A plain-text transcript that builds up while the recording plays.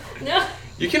No.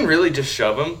 You can really just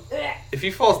shove him. If he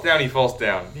falls down, he falls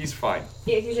down. He's fine.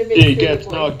 Yeah, he's a big He gets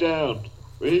knocked down,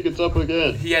 but he gets up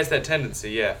again. He has that tendency,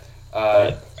 yeah.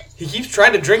 He keeps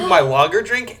trying to drink my lager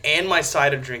drink, and my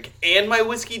cider drink, and my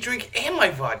whiskey drink, and my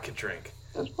vodka drink.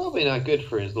 That's probably not good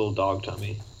for his little dog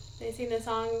tummy. They sing the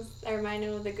songs that remind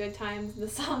him of the good times, the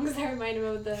songs that remind him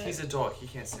of the... He's a dog. He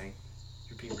can't sing.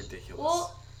 You're being ridiculous.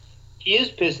 Well... He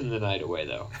is pissing the night away,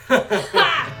 though.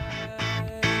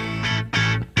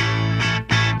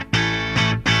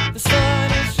 The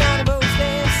sun is shining, but we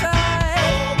stay inside.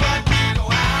 Oh, but we go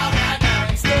out at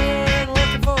night. Staying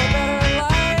looking for a better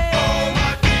life. Oh,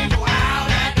 but we go out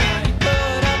at night.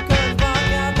 Put up curtains, block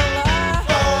out the light.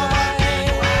 Oh, but we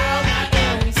go out at night.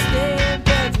 And we stay in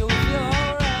bed till we feel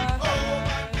alright. Oh,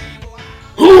 but we go out.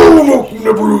 Hello and welcome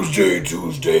to Brews Day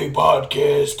Tuesday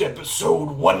Podcast,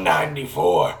 episode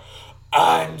 194.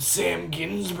 I'm Sam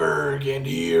Ginsberg, and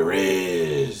here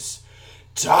is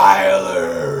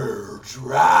Tyler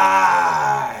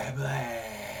Drybland.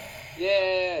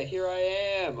 Yeah, here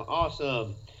I am.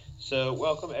 Awesome. So,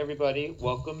 welcome everybody.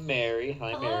 Welcome Mary.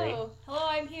 Hi, Mary. Hello,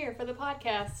 I'm here for the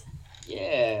podcast.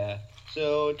 Yeah.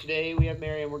 So, today we have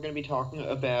Mary, and we're going to be talking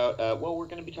about, we're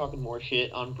going to be talking more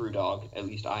shit on Brewdog. At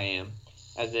least I am.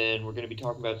 And then we're going to be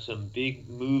talking about some big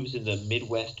moves in the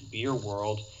Midwest beer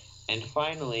world. And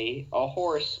finally, a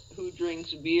horse who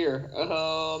drinks beer.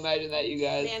 Oh, imagine that, you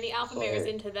guys. Man, the alpha mare is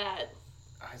into that.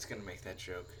 I was going to make that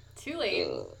joke. Too late.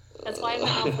 That's why I'm the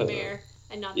alpha mare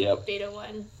and not the beta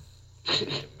one.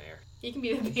 Beta mare. You can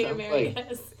be the beta mare, I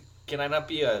guess. Can I not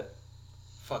be a...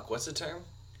 Fuck, what's the term?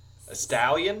 A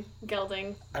stallion?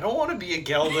 Gelding. I don't want to be a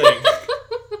gelding.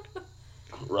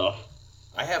 Rough.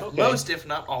 I have most, if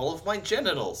not all, of my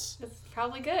genitals. That's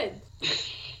probably good.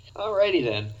 Alrighty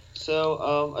then.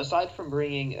 So, aside from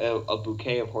bringing a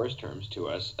bouquet of horse terms to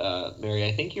us, Mary,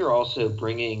 I think you're also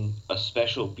bringing a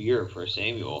special beer for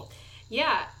Samuel.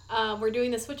 Yeah, we're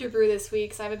doing the Switcher Brew this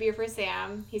week, so I have a beer for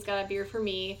Sam. He's got a beer for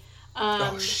me.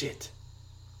 Oh, shit.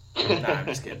 Nah, I'm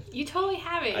just kidding. You totally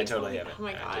have it. I totally have it. Oh,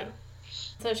 my God.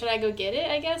 So should I go get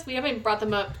it, I guess? We haven't brought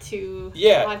them up to the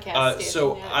podcast station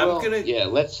so yet. I'm going to... Yeah,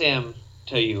 let Sam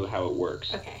tell you how it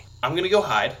works. Okay. I'm going to go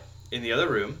hide in the other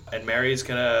room, and Mary's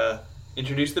going to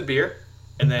introduce the beer,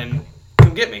 and then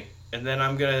come get me. And then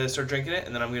I'm going to start drinking it,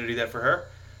 and then I'm going to do that for her.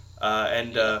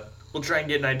 And we'll try and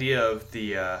get an idea of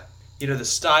the, the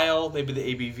style, maybe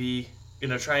the ABV.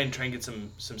 Try and get some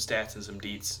stats and some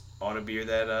deets on a beer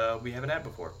that we haven't had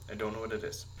before. I don't know what it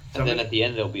is. So And then at the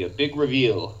end, there'll be a big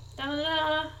reveal.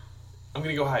 Da-da-da. I'm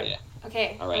going to go hide. Yeah.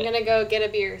 Okay, All right. I'm gonna go get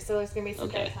a beer, so there's gonna be some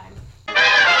Okay. dead time.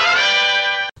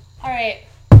 Alright,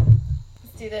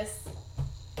 let's do this.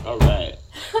 Alright.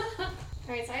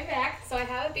 Alright, so I'm back. So I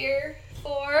have a beer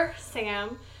for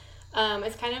Sam.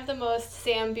 It's kind of the most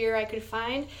Sam beer I could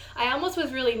find. I almost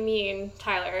was really mean,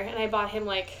 Tyler, and I bought him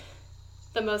like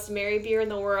the most Mary beer in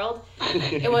the world.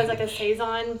 It was like a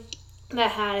Saison that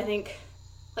had, I think,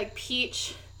 like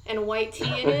peach and white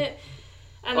tea in it.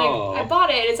 And I bought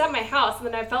it, and it's at my house, and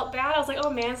then I felt bad. I was like, oh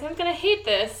man, Sam's gonna hate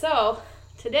this. So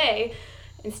today,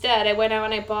 instead, I went out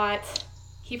and I bought,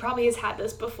 he probably has had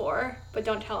this before, but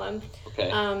don't tell him.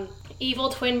 Okay. Evil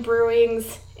Twin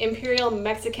Brewing's Imperial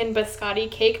Mexican Biscotti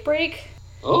Cake Break.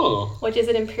 Oh. Which is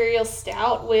an imperial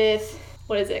stout with,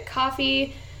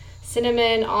 coffee,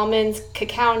 cinnamon, almonds,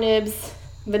 cacao nibs,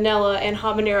 vanilla, and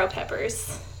habanero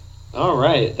peppers.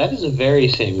 Alright. That is a very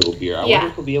Samuel beer. I wonder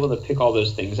if we'll be able to pick all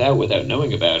those things out without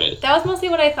knowing about it. That was mostly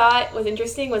what I thought was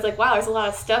interesting, was like, wow, there's a lot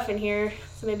of stuff in here,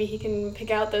 so maybe he can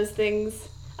pick out those things.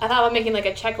 I thought about making like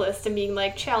a checklist and being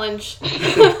like, challenge,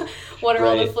 what are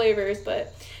all the flavors,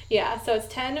 but yeah, so it's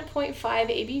 10.5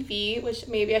 ABV, which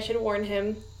maybe I should warn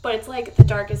him, but it's like the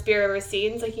darkest beer I've ever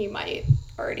seen, so he might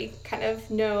already kind of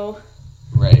know.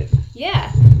 Right.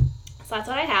 Yeah, so that's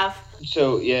what I have.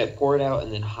 So, yeah, pour it out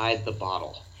and then hide the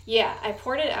bottle. Yeah, I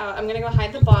poured it out. I'm going to go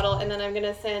hide the bottle, and then I'm going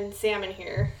to send Sam in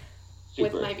here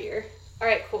with my beer. All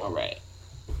right, cool. All right.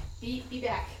 Be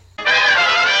back.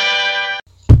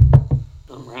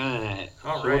 All right.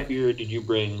 All So right. what beer did you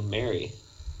bring, Mary?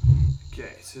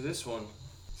 Okay, so this one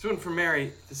for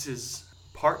Mary, this is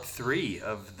part 3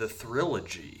 of the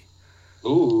Trilogy.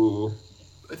 Ooh.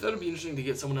 I thought it'd be interesting to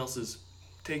get someone else's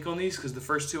take on these, because the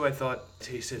first two I thought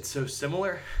tasted so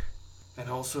similar. And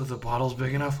also, the bottle's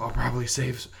big enough, I'll probably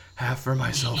save half for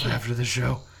myself after the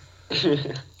show.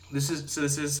 This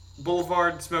is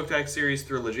Boulevard Smoked Axe Series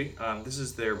Trilogy. This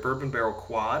is their Bourbon Barrel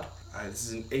Quad.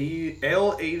 This is an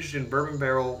ale aged in bourbon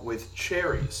barrel with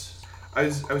cherries. I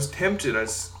was tempted. I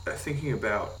was thinking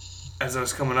about, as I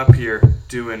was coming up here,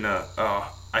 doing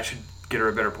I should get her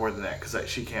a better pour than that, because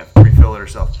she can't refill it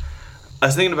herself. I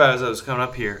was thinking about, as I was coming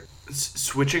up here,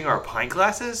 switching our pint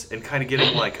glasses and kind of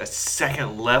getting like a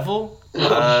second level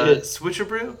shit. switcher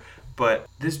brew. But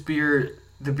this beer,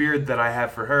 the beer that I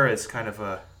have for her is kind of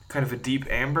a deep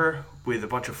amber with a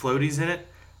bunch of floaties in it,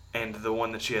 and the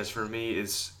one that she has for me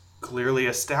is clearly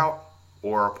a stout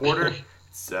or a porter.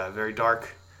 It's very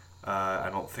dark. I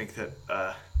don't think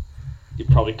that. You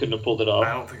probably couldn't have pulled it off.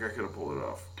 I don't think I could have pulled it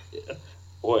off. Yeah.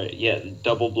 Boy, yeah,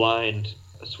 double blind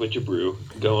switcheroo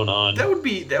going on. That would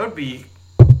be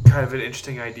kind of an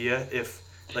interesting idea if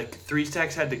like Three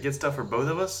Stacks had to get stuff for both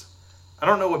of us. I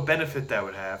don't know what benefit that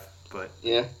would have, but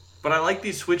Yeah. But I like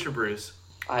these switcher brews.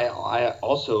 I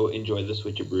also enjoy the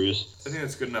switcheroos. I think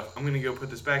that's good enough. I'm gonna go put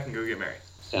this back and go get Mary.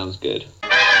 Sounds good.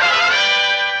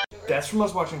 That's from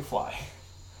us watching Fly.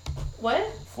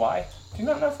 What? Fly? Do you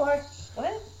not know Fly?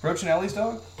 What? Roach and Ellie's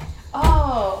dog?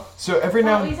 Oh. So every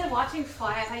now When and you said watching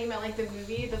Fly, I thought you meant like the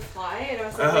movie The Fly, and I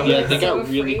was Oh. like, Yeah, they so got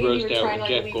really afraid you grossed were out trying when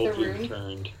to, like, Jeff leave the Goldblum room.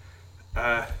 turned.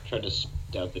 uh, Tried to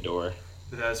spit out the door.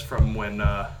 that's from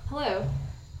Hello.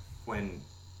 when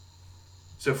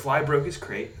so Fly broke his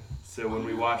crate. So when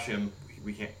we wash him,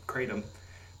 we can't crate him.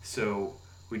 So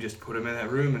we just put him in that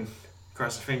room and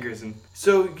cross the fingers, and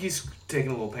so he's taking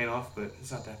a little paint off, but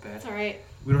it's not that bad. It's alright.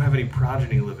 We don't have any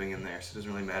progeny living in there, so it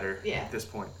doesn't really matter Yeah. at this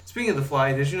point. Speaking of The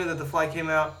Fly, did you know that The Fly came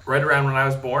out right around when I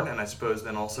was born, and I suppose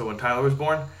then also when Tyler was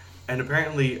born? And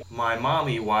apparently my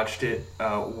mommy watched it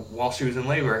while she was in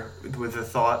labor with the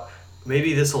thought,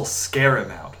 maybe this will scare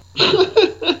him out.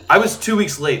 I was 2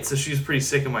 weeks late, so she was pretty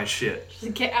sick of my shit.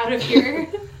 Just get out of here.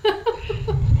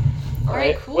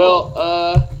 Alright, cool.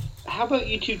 Well, how about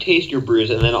you two taste your brews,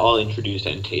 and then I'll introduce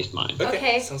and taste mine.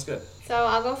 Okay. Sounds good. So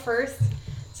I'll go first.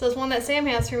 So this one that Sam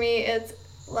has for me, it's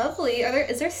lovely.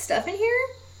 Is there stuff in here?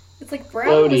 It's like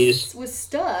brown Floaties. with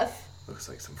stuff. Looks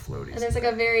like some floaties. And there's like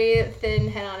a very thin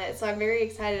head on it, so I'm very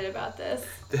excited about this.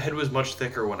 The head was much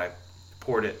thicker when I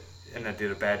poured it, and I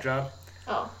did a bad job.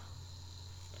 Oh.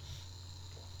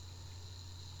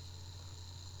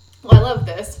 Well, I love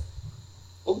this.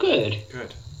 Well, good.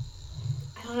 Good.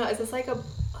 I don't know, is this like a...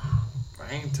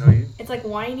 I can tell you. It's like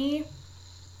whiny.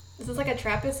 Is this like a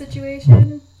Trappist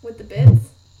situation with the bits?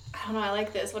 I don't know, I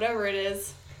like this. Whatever it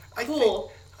is.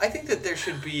 Cool. I think that there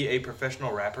should be a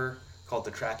professional rapper called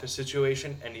the Trappist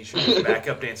Situation, and he should have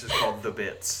backup dancers called the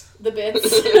Bits. The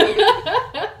bits.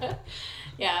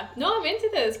 Yeah. No, I'm into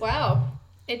this. Wow.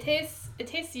 It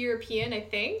tastes European, I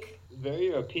think. Very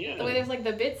European. The way there's like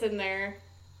the bits in there.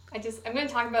 I'm gonna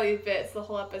talk about these bits the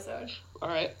whole episode. All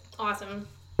right. Awesome.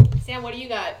 Sam, what do you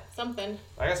got? Something.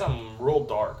 I got something real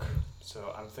dark,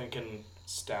 so I'm thinking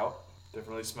stout.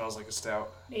 Definitely smells like a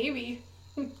stout. Maybe.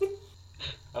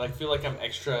 I feel like I'm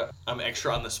extra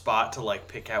on the spot to like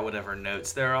pick out whatever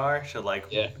notes there are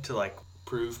to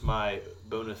prove my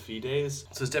bona fides.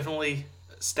 So it's definitely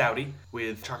stouty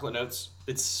with chocolate notes.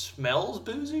 It smells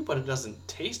boozy, but it doesn't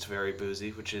taste very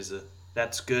boozy, which is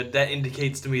that's good. That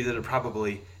indicates to me that it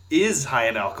probably is high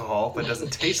in alcohol, but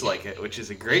doesn't taste like it, which is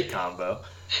a great combo.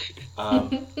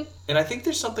 And I think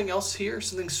there's something else here,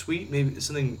 something sweet,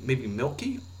 maybe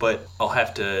milky, but I'll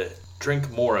have to drink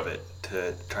more of it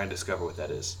to try and discover what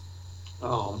that is.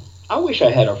 I wish I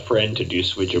had a friend to do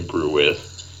switch a brew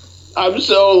with. I'm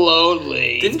so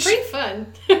lonely. It's pretty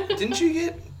fun. Didn't you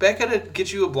get Becca to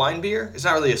get you a blind beer? It's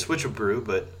not really a switch of brew,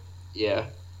 but Yeah.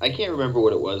 I can't remember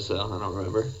what it was, though. I don't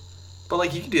remember. but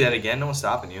like you can do that again. No one's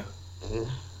stopping you.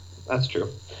 That's true.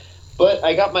 But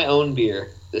I got my own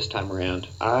beer this time around.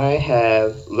 I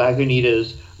have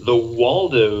Lagunitas The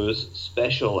Waldo's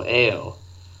Special Ale,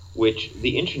 which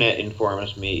the internet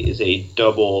informs me is a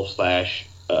double /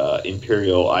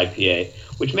 Imperial IPA,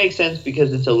 which makes sense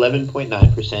because it's 11.9%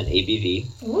 ABV.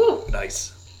 Woo.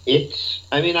 Nice.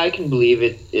 I can believe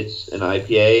it. It's an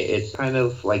IPA. It's kind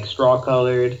of like straw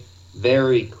colored,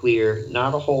 very clear,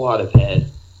 not a whole lot of head.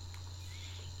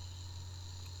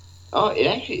 Oh,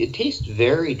 it tastes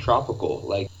very tropical.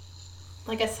 Like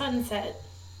Like a sunset.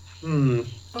 I Over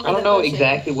don't the know ocean.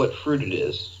 exactly what fruit it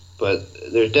is, but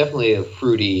there's definitely a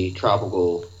fruity,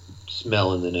 tropical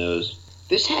smell in the nose.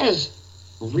 This has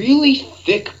really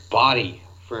thick body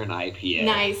for an IPA.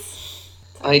 Nice.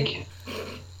 Like,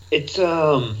 it's,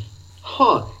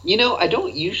 I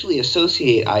don't usually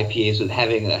associate IPAs with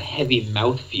having a heavy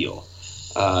mouthfeel.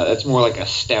 That's more like a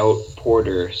stout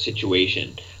porter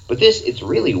situation. But it's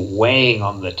really weighing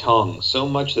on the tongue so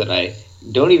much that I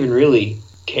don't even really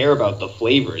care about the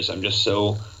flavors. I'm just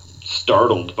so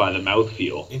startled by the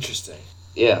mouthfeel. Interesting.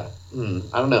 Yeah.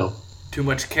 I don't know. Too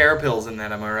much carapils in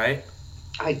that, am I right?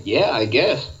 I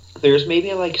guess. There's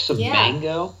maybe like some Yeah.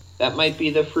 mango. That might be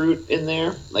the fruit in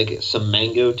there. Like some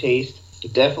mango taste.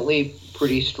 Definitely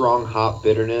pretty strong hop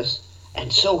bitterness.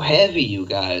 And so heavy, you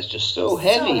guys. Just so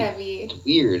heavy. So heavy. It's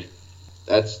weird.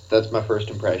 That's my first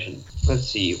impression. Let's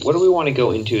see. What do we want to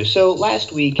go into? So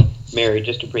last week, Mary,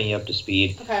 just to bring you up to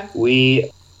speed, Okay.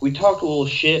 we talked a little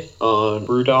shit on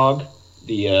Brewdog,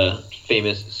 the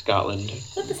famous Scotland. I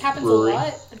think this happens brewery. a lot.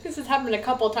 I think this has happened a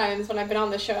couple times when I've been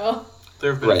on the show.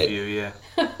 There have been Right. a few, yeah.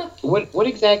 What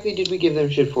exactly did we give them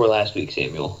shit for last week,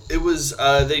 Samuel? It was,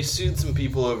 they sued some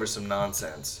people over some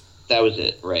nonsense. That was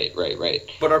it. Right.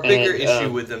 But our bigger And,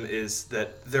 issue with them is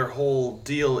that their whole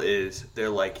deal is they're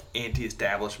like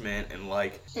anti-establishment and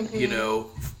like, you know,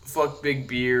 fuck big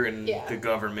beer and Yeah. the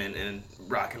government and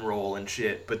rock and roll and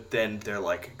shit. But then they're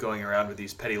like going around with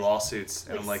these petty lawsuits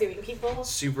and I'm like, suing people.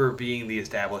 super being the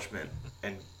establishment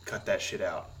and cut that shit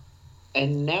out.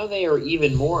 And now they are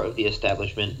even more of the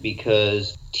establishment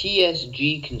because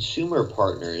TSG Consumer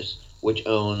Partners, which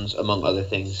owns, among other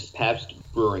things, Pabst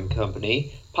Brewing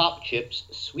Company, Pop Chips,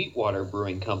 Sweetwater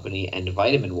Brewing Company, and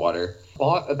Vitamin Water,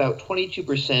 bought about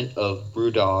 22% of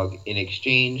Brewdog in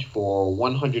exchange for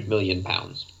 £100 million.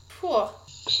 Whew.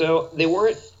 So they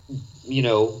weren't,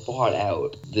 bought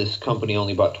out. This company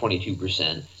only bought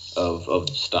 22% of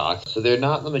the stock, so they're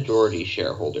not the majority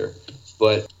shareholder.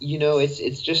 But,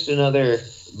 it's just another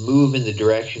move in the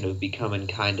direction of becoming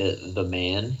kind of the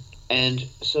man. And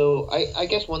so I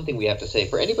guess one thing we have to say,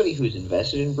 for anybody who's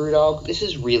invested in Brewdog, this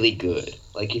is really good.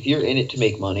 Like, if you're in it to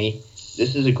make money,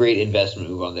 this is a great investment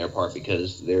move on their part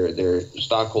because their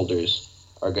stockholders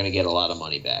are going to get a lot of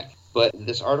money back. But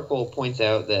this article points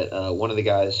out that one of the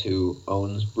guys who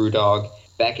owns Brewdog,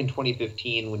 back in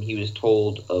 2015 when he was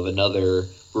told of another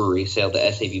brewery sale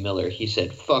to SAB Miller, he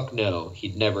said, fuck no,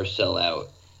 he'd never sell out.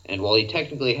 And while he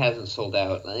technically hasn't sold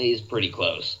out, he's pretty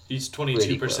close. He's Pretty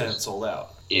 22% close. sold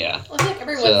out. Yeah. Well, I feel like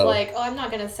everyone's So- like, oh, I'm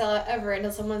not going to sell it ever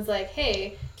until someone's like,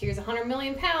 hey, here's 100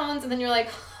 million pounds. And then you're like,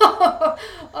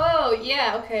 oh,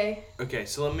 yeah, okay. Okay,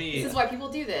 so let This is me why people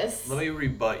do this.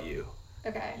 rebut you.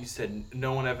 Okay. You said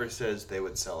no one ever says they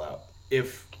would sell out.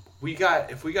 If we got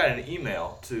an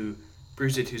email to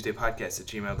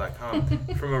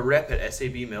brewsdaytuesdaypodcast@gmail.com from a rep at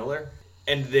SAB Miller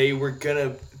and they were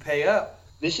gonna pay up,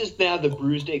 This is now the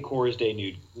Brews Day, Coors Day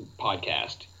Nude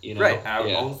podcast. right? Our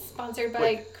Yeah. own. Sponsored by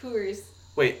Wait. Coors.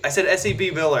 Wait, I said SAB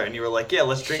Miller, and you were like, "Yeah,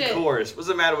 let's drink Shit. Coors." What's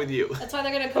the matter with you? That's why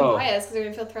they're going to come Oh. buy us because they're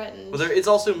going to feel threatened. Well, it's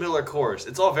also Miller Coors.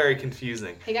 It's all very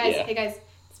confusing. Hey guys, Yeah.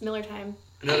 it's Miller time.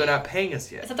 No, they're not paying us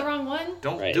Is yet. that the wrong one?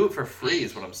 Don't Right. do it for free,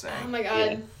 is what I'm Oh saying. my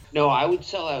god. Yeah. No, I would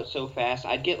sell out so fast.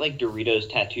 I'd get like Doritos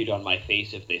tattooed on my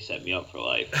face if they set me up for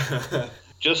life.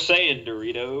 Just saying,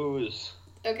 Doritos.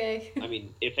 Okay. I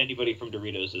mean, if anybody from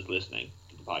Doritos is listening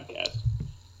to the podcast,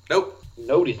 Nope.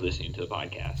 nobody's listening to the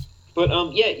podcast. But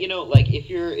yeah, like if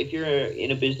you're in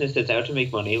a business that's out to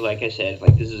make money, like I said,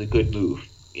 like this is a good move.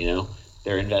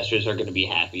 Their investors are going to be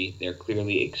happy. They're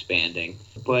clearly expanding,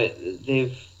 but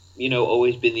they've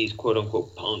always been these quote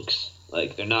unquote punks.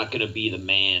 Like they're not going to be the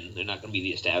man. They're not going to be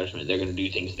the establishment. They're going to do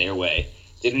things their way.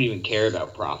 They don't even care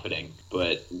about profiting.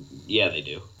 But yeah, they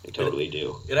do. They totally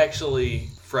do. It actually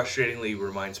frustratingly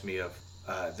reminds me of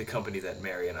the company that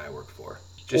Mary and I work for.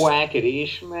 Just, Whackity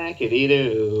schmackity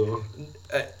doo.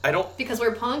 I don't. Because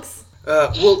we're punks?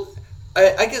 Well,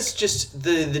 I guess just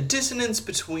the dissonance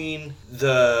between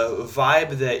the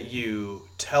vibe that you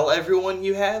tell everyone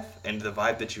you have and the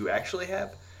vibe that you actually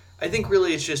have. I think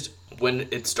really it's just when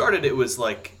it started, it was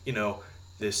like,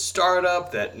 this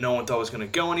startup that no one thought was going to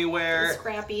go anywhere.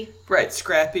 Scrappy. Right,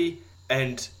 scrappy.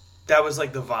 And that was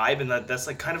like the vibe, and that's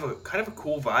like kind of a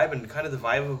cool vibe and kind of the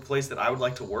vibe of a place that I would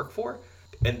like to work for.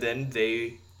 And then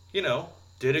they,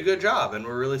 did a good job and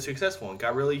were really successful and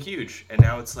got really huge. And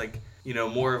now it's like,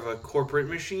 more of a corporate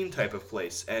machine type of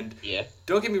place. And Yeah.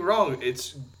 don't get me wrong,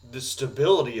 the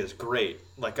stability is great.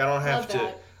 Like I don't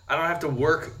have to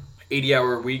work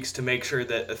 80-hour weeks to make sure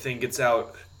that a thing gets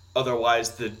out.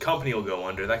 Otherwise, the company will go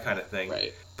under, that kind of thing.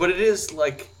 Right. But it is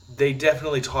like they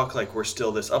definitely talk like we're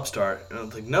still this upstart, and I'm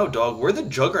like, no, dog, we're the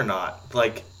juggernaut.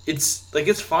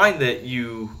 It's fine that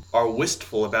you are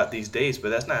wistful about these days,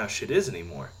 but that's not how shit is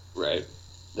anymore. Right.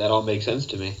 That all makes sense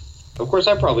to me. Of course,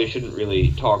 I probably shouldn't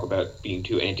really talk about being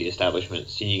too anti-establishment,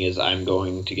 seeing as I'm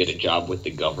going to get a job with the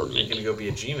You're government. gonna go be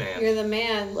a G-man You're the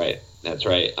man. Right. That's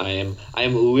right. I am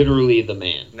literally the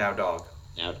man. now, dog.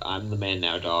 Now I'm the man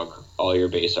now, dog. All your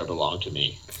base are belong to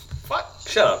me. Fuck,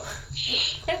 shut up.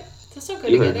 They're so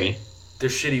good You together. heard me. They're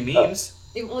shitty memes.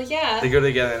 Well, yeah. They go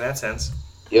together in that sense.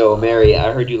 Yo, Mary,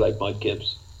 I heard you like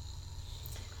Mudkips.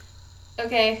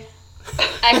 Okay.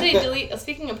 I actually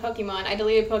speaking of Pokemon, I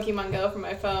deleted Pokemon Go from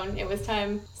my phone. It was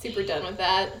time. Super done with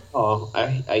that. Oh,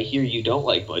 I hear you don't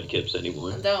like Mudkips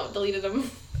anymore. Don't. Deleted them.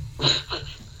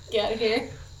 Get out of here.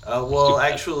 Well,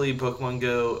 actually, Pokemon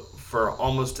Go for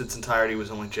almost its entirety was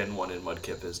only Gen 1, and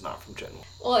Mudkip is not from Gen 1.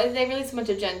 Well, they released a bunch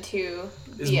of Gen 2.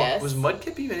 Yes. Was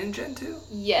Mudkip even in Gen 2?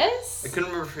 Yes. I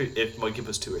couldn't remember if Mudkip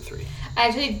was 2 or 3. I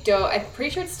actually don't. I'm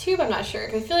pretty sure it's 2, but I'm not sure.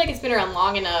 Because I feel like it's been around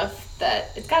long enough that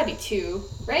it's got to be 2,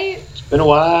 right? It's been a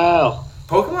while.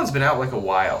 Pokemon's been out like a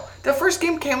while. That first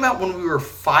game came out when we were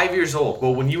 5 years old.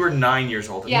 Well, when you were 9 years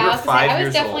old. And Yeah, we were I was, gonna say, 5 I was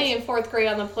years definitely old. in 4th grade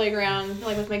on the playground,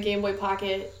 like with my Game Boy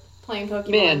Pocket, playing Pokemon.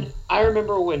 Man, I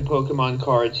remember when Pokemon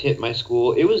cards hit my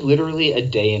school. It was literally a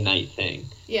day and night thing.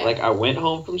 Yeah. Like, I went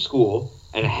home from school,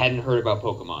 and I hadn't heard about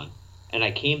Pokemon. And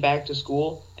I came back to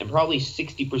school, and probably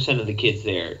 60% of the kids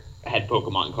there had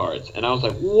Pokemon cards. And I was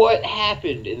like, what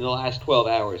happened in the last 12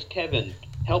 hours? Kevin,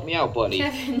 help me out, buddy.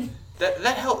 Kevin.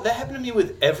 That happened to me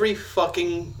with every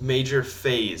fucking major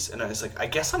phase. And I was like, I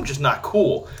guess I'm just not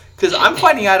cool. Because I'm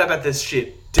finding out about this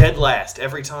shit dead last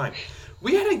every time.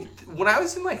 When I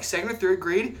was in like 2nd or 3rd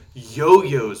grade,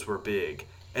 yo-yos were big.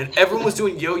 And everyone was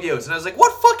doing yo-yos. And I was like,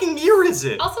 what fucking year is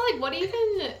it? Also, like, what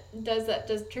even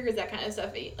triggers that kind of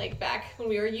stuff? Like, back when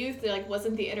we were youth, there, like,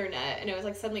 wasn't the internet, and it was,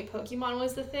 like, suddenly Pokemon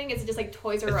was the thing? Is it just, like,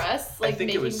 Toys R Us, like,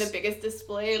 making the biggest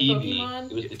display of Pokemon?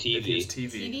 It was the TV. It was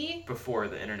TV. TV? Before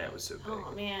the internet was so big.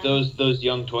 Oh, man. Those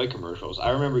young toy commercials. I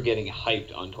remember getting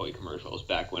hyped on toy commercials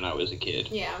back when I was a kid.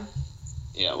 Yeah.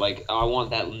 Yeah, like, I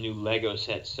want that new Lego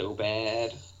set so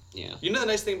bad. Yeah. You know the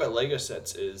nice thing about Lego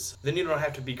sets is then you don't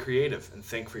have to be creative and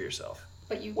think for yourself.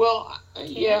 But you... Well,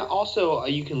 yeah, also,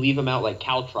 you can leave them out like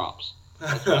caltrops.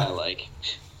 That's what I like.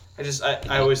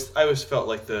 I always felt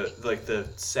like the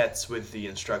sets with the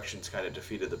instructions kind of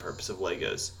defeated the purpose of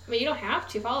Legos. I mean, you don't have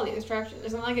to follow the instructions.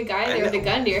 There's not like a guy there with a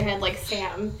gun to your head like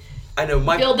Sam. I know.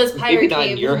 Build this pirate not in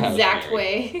cave your the house, exact Mary.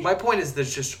 way. My point is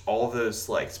there's just all those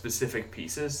like specific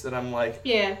pieces that I'm like,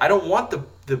 Yeah. I don't want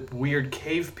the weird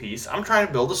cave piece. I'm trying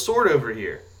to build a sword over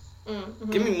here. Mm-hmm.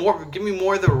 Give me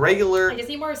more of the regular I just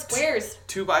need more squares.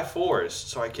 2x4s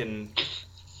so I can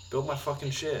build my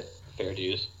fucking shit. Fair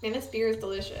dues. Man, this beer is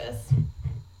delicious.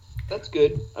 That's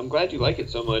good. I'm glad you like it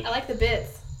so much. I like the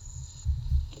bits.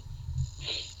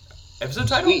 Episode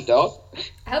title? Sweet, dog.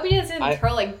 I hope he doesn't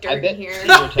throw like dirt in here.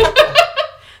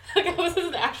 Like, oh, this is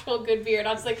an actual good beer. And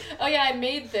I was like, oh yeah, I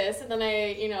made this. And then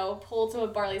I, pulled some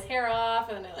of Barley's hair off.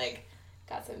 And then I, like,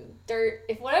 got some dirt.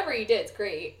 If whatever you did, it's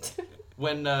great.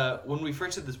 When we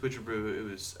first did this Butcher Brew,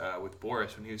 it was with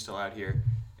Boris when he was still out here.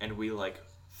 And we, like,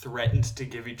 threatened to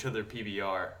give each other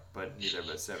PBR. But neither of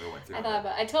us ever went through it.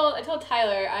 I told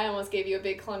Tyler I almost gave you a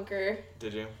big clunker.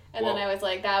 Did you? And then I was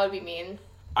like, that would be mean.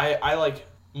 I like...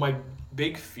 My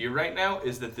big fear right now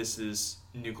is that this is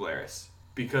New Glarus.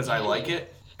 Because I like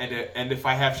it. And if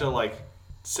I have to, like,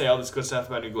 say all this good stuff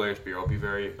about New Glarus beer, I'll be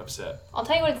very upset. I'll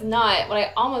tell you what it's not. What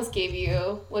I almost gave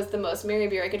you was the most merry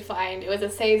beer I could find. It was a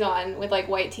Saison with, like,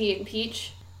 white tea and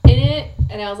peach in it.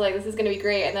 And I was like, this is going to be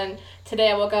great. And then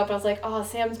today I woke up and I was like, oh,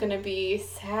 Sam's going to be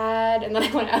sad. And then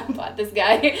I went out and bought this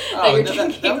guy that you're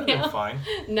drinking that would have now. been fine.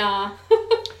 Nah.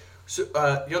 So,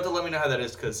 you have to let me know how that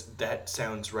is, because that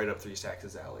sounds right up 3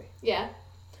 Stacks' alley. Yeah.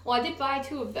 Well, I did buy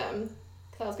 2 of them,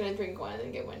 because I was going to drink one and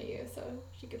then get one to you, so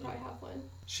she could probably have one.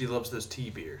 She loves those tea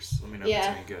beers. Let me know if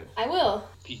Yeah. it's any good. I will.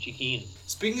 Peachy Keen.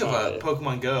 Speaking of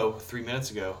Pokemon Go, 3 minutes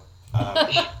ago,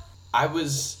 I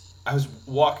was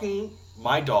walking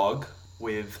my dog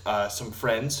with some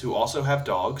friends who also have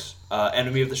dogs,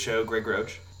 enemy of the show, Greg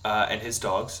Roach, and his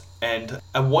dogs, and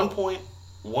at one point,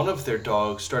 one of their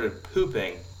dogs started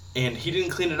pooping, and he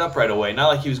didn't clean it up right away. Not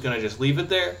like he was going to just leave it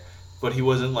there, but he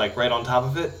wasn't like right on top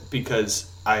of it,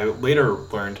 because I later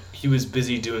learned he was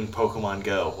busy doing Pokemon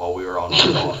Go while we were on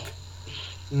our walk.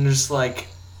 And just like,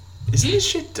 isn't this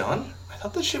shit done? I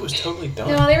thought this shit was totally done.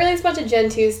 No, they released a bunch of Gen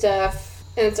 2 stuff,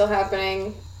 and it's still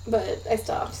happening, but I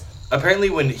stopped. Apparently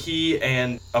when he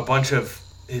and a bunch of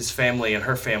his family and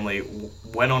her family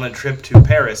went on a trip to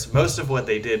Paris, most of what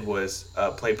they did was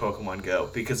play Pokemon Go,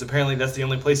 because apparently that's the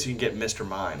only place you can get Mr.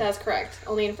 Mime. That's correct.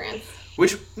 Only in France.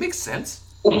 Which makes sense.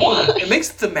 What? It makes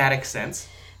thematic sense.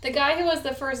 The guy who was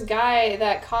the first guy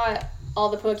that caught all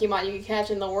the Pokemon you could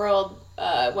catch in the world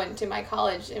went to my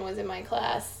college and was in my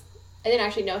class. I didn't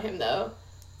actually know him, though.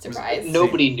 Surprise.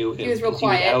 Nobody knew him. He was real 'cause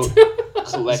quiet. He was out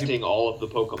collecting all of the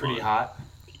Pokemon. Pretty hot.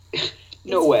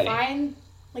 No He's way. fine.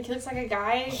 Like, he looks like a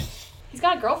guy. He's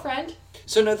got a girlfriend.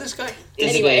 So now this guy,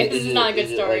 Anyway, this is not a good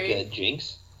is story. It like a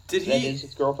Jinx? did That he? is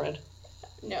his girlfriend?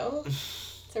 No.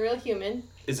 It's a real human.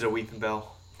 Is it a Weeping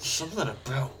Bell? Something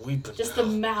about Weeping Just the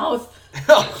Bell. mouth.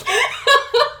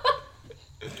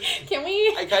 Can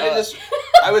we? I kind of just,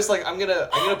 I was like, I'm gonna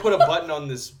put a button on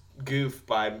this goof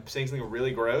by saying something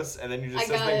really gross, and then you just I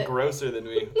said got something it. grosser than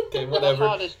me. Okay, The whatever.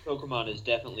 hottest Pokemon is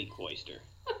definitely Cloyster.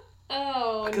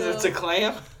 Oh, Because no. it's a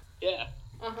clam. Yeah.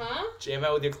 Uh-huh. Jam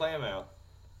out with your clam out.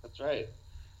 That's right.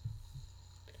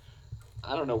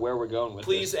 I don't know where we're going with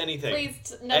Please, this. anything.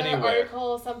 Please, another Anywhere.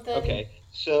 article, something. Okay,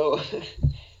 so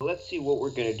let's see what we're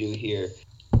going to do here.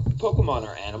 Pokemon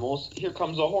are animals. Here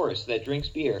comes a horse that drinks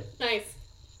beer. Nice.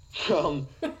 From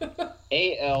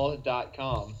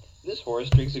AL.com. This horse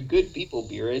drinks a good people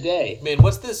beer a day. Man,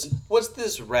 what's this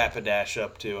Rapidash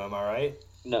up to, am I right?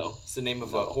 No, It's the name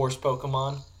of a horse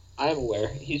Pokemon? I'm aware.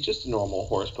 He's just a normal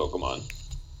horse Pokemon.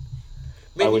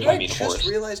 Man, would you know, I I mean just horse?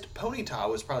 realized Ponyta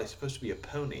was probably supposed to be a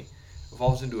pony.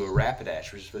 Evolves into a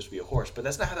Rapidash, which is supposed to be a horse, but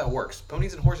that's not how that works.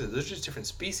 Ponies and horses, those are just different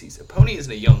species. A pony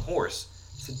isn't a young horse.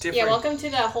 It's a different... Yeah, welcome to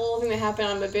that whole thing that happened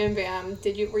on Boom Bam.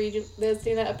 Were you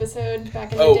listening to that episode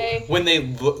back in the day? When they,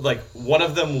 one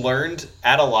of them learned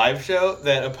at a live show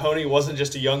that a pony wasn't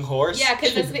just a young horse? Yeah,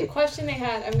 because that's the question they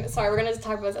had. I'm sorry, we're going to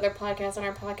talk about this other podcast on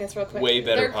our podcast real quick. Way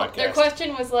better podcast. Their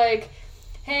question was like,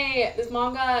 hey, this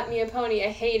mom got me a pony. I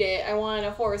hate it. I wanted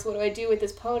a horse. What do I do with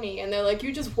this pony? And they're like,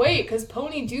 you just wait, because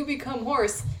pony do become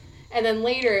horse. And then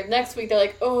later, next week, they're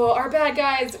like, oh, our bad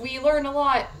guys, we learned a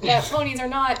lot that ponies are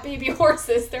not baby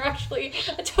horses. They're actually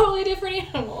a totally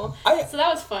different animal. So that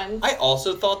was fun. I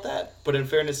also thought that, but in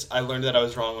fairness, I learned that I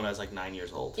was wrong when I was like 9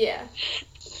 years old. Yeah.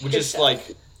 Which Good is stuff. like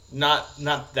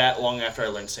not that long after I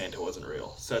learned Santa wasn't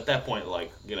real. So at that point,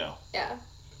 like, you know. Yeah.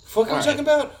 What are we Alright. talking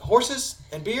about? Horses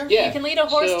and beer? Yeah. You can lead a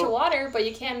horse so- to water, but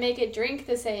you can't make it drink,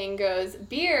 the saying goes.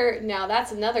 Beer, now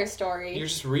that's another story. You're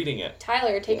just reading it.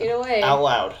 Tyler, take it away. Out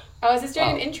loud. I was just doing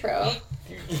an intro.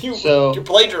 You're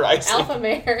plagiarizing. Alpha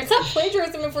Mare. It's not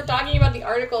plagiarism if we're talking about the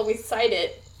article, we cite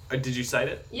it. Did you cite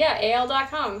it? Yeah,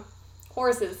 AL.com.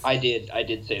 Horses. I did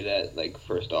say that, like,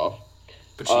 first off.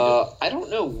 But she did. I don't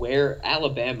know where,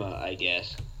 Alabama, I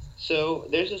guess. So,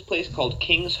 there's this place called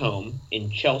King's Home in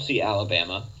Chelsea,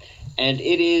 Alabama. And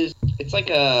it's like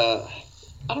a,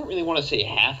 I don't really want to say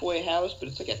halfway house, but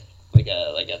it's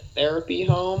like a therapy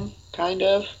home, kind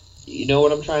of. You know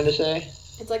what I'm trying to say?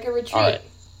 It's like a retreat. All right.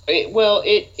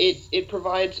 It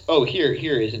provides. Oh, here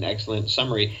is an excellent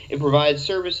summary. It provides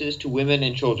services to women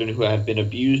and children who have been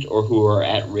abused or who are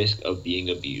at risk of being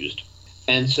abused.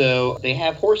 And so they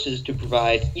have horses to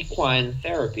provide equine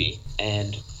therapy.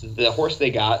 And the horse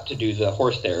they got to do the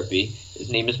horse therapy,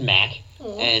 his name is Mac.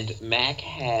 Aw. And Mac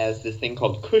has this thing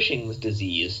called Cushing's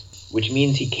disease, which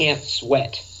means he can't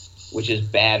sweat, which is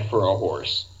bad for a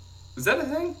horse. Is that a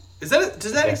thing? Does that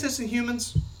Yeah. exist in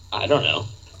humans? I don't know.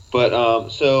 But,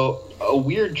 so a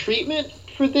weird treatment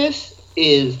for this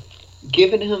is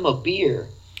giving him a beer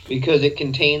because it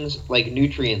contains, like,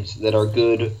 nutrients that are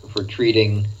good for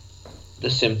treating the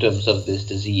symptoms of this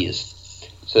disease.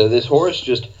 So this horse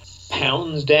just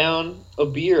pounds down a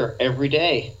beer every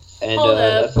day. And Hold up.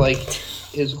 that's, like,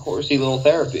 his horsey little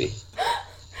therapy.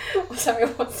 Sorry,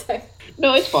 one sec.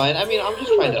 No, it's fine. I mean, I'm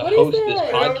just trying to What is host this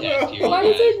that? podcast here. Why you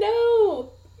does guys. it know?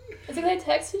 Is it because I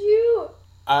texted you?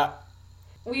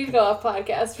 We need to go off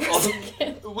podcast for a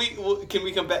second. Can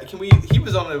we come back? He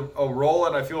was on a roll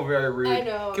and I feel very rude. I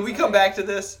know, Can we sorry. come back to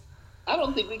this? I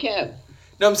don't think we can.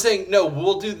 No, I'm saying, no,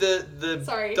 we'll do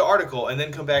Sorry. the article and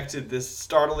then come back to this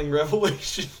startling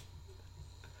revelation.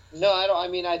 No, I don't. I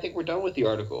mean, I think we're done with the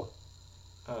article.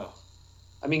 Oh.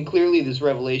 I mean, clearly this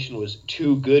revelation was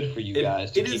too good for you It-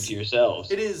 guys to it keep is- to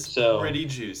yourselves. It is So- pretty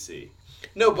juicy.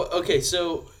 No, but, okay,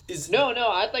 so No,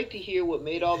 I'd like to hear what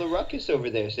made all the ruckus over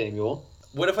there, Samuel.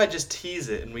 what if I just tease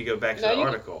it and we go back to No, the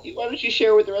article? Why don't you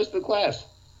share with the rest of the class?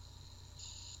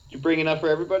 You bring enough for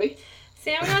everybody?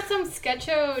 Sam got some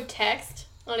sketcho text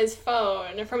on his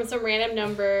phone from some random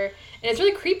number, and it's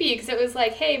really creepy because it was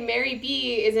like, hey, Mary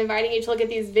B is inviting you to look at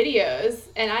these videos,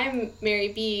 and I'm Mary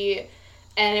B,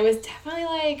 and it was definitely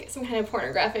like some kind of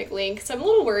pornographic link, so I'm a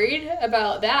little worried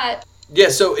about that. Yeah,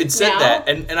 so it said Now? that,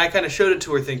 and I kind of showed it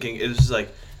to her thinking, it was just like,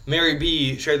 Mary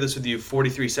B shared this with you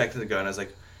 43 seconds ago, and I was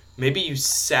like, maybe you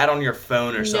sat on your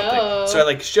phone or something. No. So I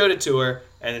like showed it to her,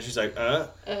 and then she's like,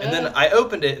 and then I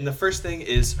opened it, and the first thing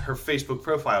is her Facebook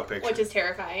profile picture. Which is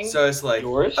terrifying. So it's like,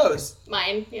 Yours? oh,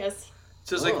 Mine, yes.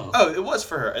 so it's like, Oh. oh, it was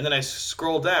for her, and then I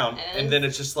scroll down, and then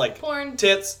it's just like, Porn.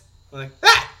 tits. I'm like,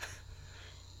 ah!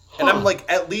 And I'm Huh.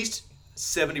 like, at least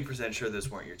 70% sure those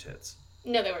weren't your tits.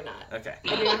 No, they were not. Okay.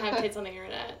 I do not have tits on the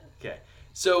internet. Okay.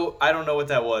 So I don't know what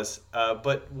that was,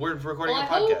 but we're recording Well, a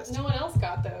I hope podcast. no one else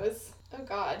got those. Oh,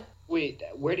 God. Wait,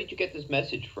 where did you get this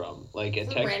message from? Like a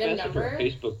It's a text random message or a number.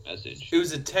 Facebook message? It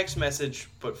was a text message,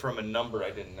 but from a number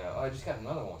I didn't know. Oh, I just got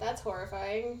another one. That's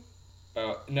horrifying.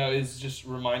 No, it's just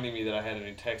reminding me that I had a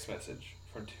new text message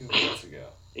from 2 minutes ago.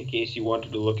 In case you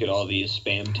wanted to look at all these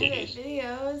spam Edit titties.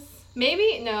 videos.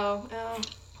 Maybe? No. Oh,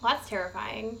 well, that's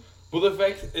terrifying. Well,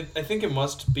 I think it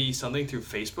must be something through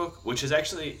Facebook, which is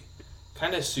actually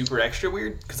kind of super extra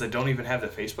weird because I don't even have the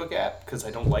Facebook app because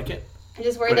I don't like it. I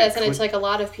just wear But this, and it's like a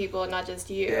lot of people, not just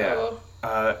you.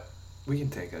 Yeah. We can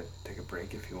take a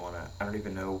break if you want to. I don't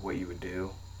even know what you would do.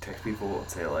 Text people and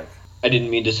say like... I didn't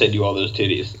mean to send you all those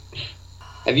titties.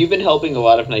 Have you been helping a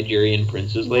lot of Nigerian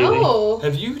princes lately? No.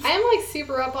 Have you... I'm like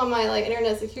super up on my like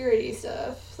internet security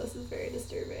stuff, so this is very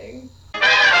disturbing.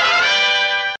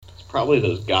 It's probably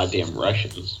those goddamn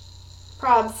Russians.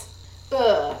 Probs.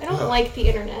 Ugh, I don't like the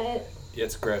internet. Yeah,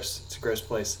 it's gross. It's a gross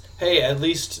place. Hey, at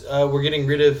least we're getting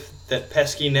rid of that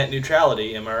pesky net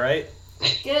neutrality, am I right?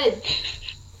 Good.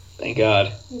 Thank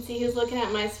God. And see who's looking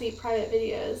at my sweet private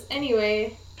videos.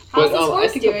 Anyway, how's this horse I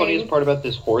think doing? the funniest part about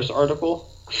this horse article,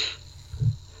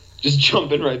 just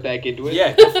jumping right back into it.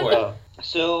 Yeah, go for it.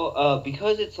 So,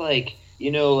 because it's like,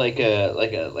 like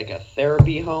a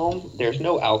therapy home, there's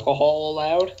no alcohol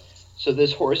allowed. So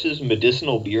this horse's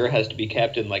medicinal beer has to be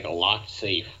kept in like a locked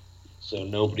safe, so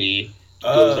nobody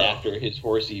goes after his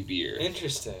horsey beer.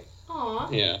 Interesting.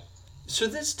 Aw. Yeah. So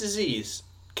this disease,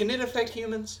 can it affect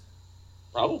humans?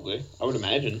 Probably, I would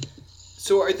imagine.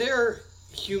 So are there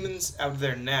humans out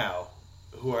there now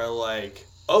who are like,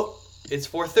 oh, it's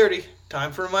 4:30,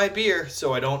 time for my beer,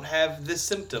 so I don't have this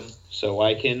symptom? So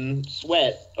I can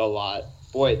sweat a lot.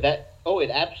 Boy, it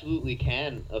absolutely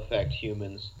can affect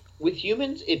humans. With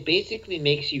humans, it basically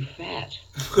makes you fat.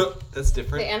 That's The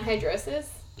different. anhidrosis?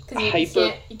 Because you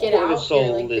can't get out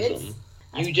your like bits?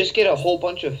 You just get a whole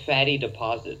bunch of fatty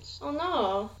deposits. Oh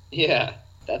no. Yeah,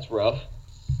 that's rough.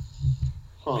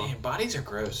 Huh. Man, bodies are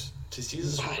gross.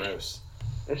 Diseases are gross.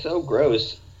 They're so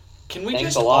gross. Can we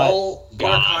Thanks just a lot, all put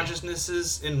our God.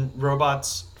 consciousnesses in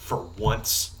robots for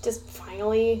once? Just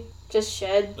finally, just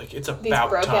shed Like, it's these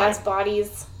about broke time. ass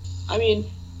bodies. I mean,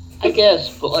 I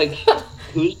guess, but like,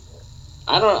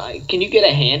 I don't know, can you get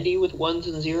a handy with ones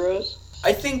and zeros?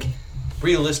 I think,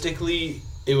 realistically,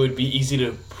 it would be easy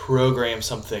to program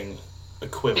something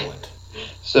equivalent.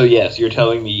 So yes, you're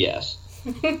telling me yes.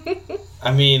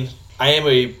 I mean, I am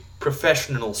a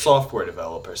professional software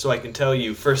developer, so I can tell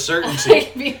you for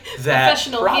certainty that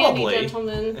Professional probably... handy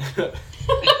gentleman.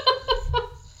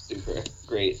 Super.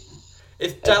 Great.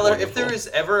 If Tyler, if wonderful. there is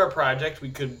ever a project we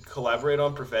could collaborate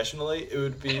on professionally, it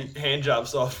would be hand job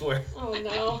software. Oh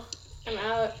no. I'm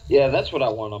out. Yeah, that's what I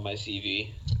want on my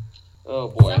CV. Oh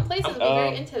boy. Some places will be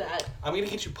very into that. I'm going to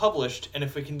get you published, and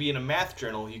if we can be in a math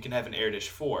journal, you can have an Air Dish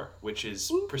 4, which is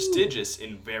Ooh. prestigious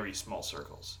in very small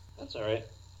circles. That's alright.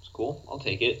 It's cool. I'll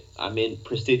take it. I'm in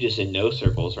prestigious in no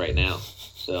circles right now.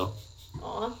 So,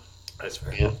 Aw. That's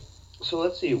fair. yeah. So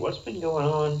let's see, what's been going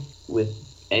on with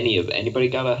anybody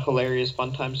got a hilarious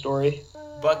fun time story?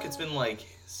 Buck, it's been like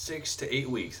 6 to 8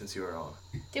 weeks since you were on.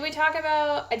 Did we talk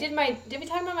about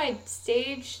my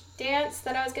stage dance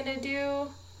that I was gonna do?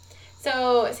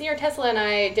 So Senior Tesla and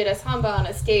I did a samba on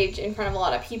a stage in front of a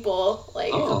lot of people like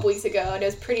a couple weeks ago, and it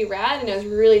was pretty rad, and it was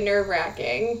really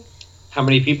nerve-wracking. How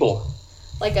many people?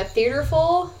 Like a theater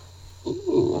full,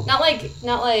 Ooh. not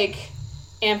like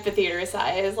amphitheater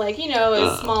size, like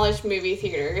a smallish movie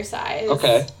theater size.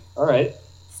 Okay. All right.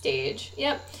 Stage.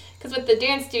 Yep. Because with the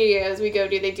dance studios we go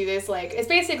to, they do this like it's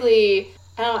basically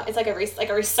it's like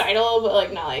a recital, but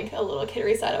like not like a little kid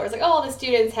recital. Where it's like all the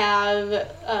students have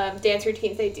dance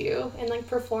routines they do and like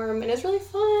perform, and it's really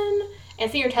fun. And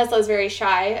Senior Tesla is very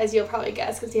shy, as you'll probably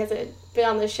guess, because he hasn't been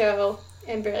on the show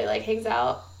and barely like hangs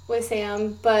out with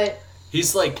Sam. But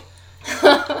He's like,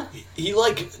 he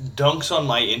like dunks on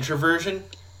my introversion.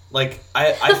 Like,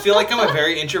 I feel like I'm a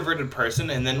very introverted person,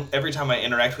 and then every time I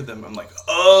interact with him, I'm like,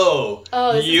 oh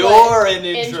this is you're what an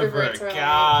introvert. introverts are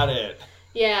Got like. it.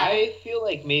 yeah, I feel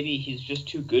like maybe he's just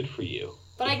too good for you.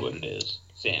 But is I- what it is,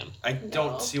 Sam. I No.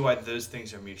 don't see why those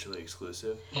things are mutually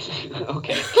exclusive.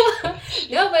 Okay.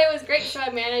 no, but it was great. So I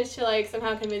managed to like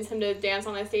somehow convince him to dance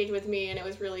on a stage with me, and it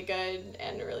was really good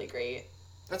and really great.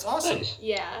 That's awesome. Nice.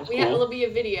 Yeah, That's we cool. it'll be a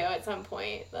video at some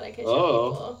point that I can show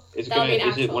Oh. people. Is it That'll be an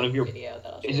gonna? Is it actual one of your? video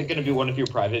that'll Is show it gonna be one of your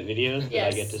private videos that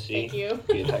Yes, I get to see thank you.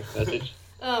 via text message?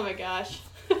 Oh my gosh.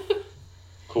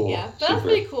 Cool. Yeah, but that's Super.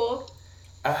 pretty cool.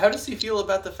 How does he feel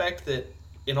about the fact that,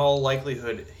 in all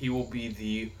likelihood, he will be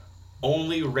the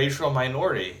only racial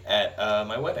minority at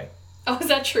my wedding? Oh, is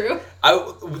that true?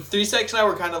 3 seconds and I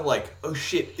were kind of like, oh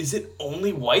shit, is it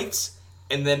only whites?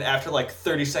 And then after like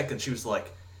 30 seconds, she was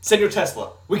like, send your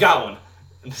Tesla, we got one.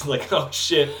 And it's like, oh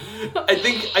shit. I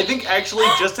think actually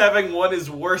just having one is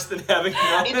worse than having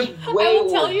none. It's I way will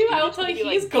tell worse. you, You're I will just tell gonna you, be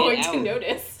he's like, going "Get to out."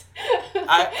 notice.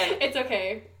 and- It's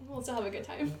okay. We'll still have a good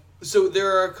time. So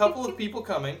there are a couple of people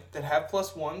coming that have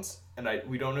 +1s, and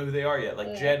we don't know who they are yet.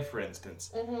 Like Jed, for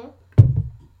instance. Mm-hmm.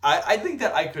 I think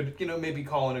that I could, maybe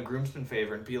call in a groomsman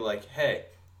favor and be like, hey,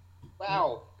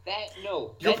 Wow.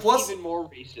 No, Your that's plus- even more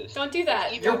racist. Don't do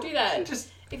that. Even- Don't do that. Just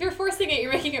If you're forcing it,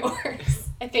 you're making it worse.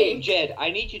 I Hey, think. Jed, I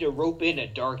need you to rope in a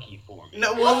darkie for me.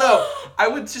 no. Well, no. I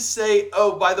would just say,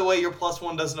 oh, by the way, your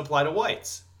 +1 doesn't apply to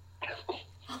whites.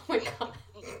 Oh my god.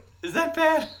 Is that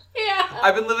bad? Yeah.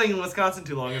 I've been living in Wisconsin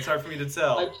too long. It's hard for me to My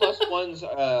tell. +1s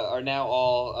are now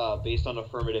all based on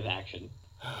affirmative action.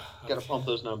 Gotta pump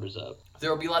those numbers up.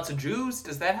 There will be lots of Jews.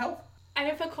 Does that help? I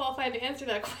don't feel qualified to answer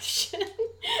that question.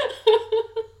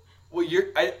 Well,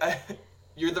 you're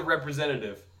the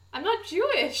representative. I'm not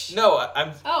Jewish. No,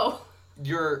 I'm. Oh.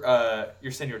 You're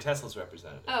Senor Tesla's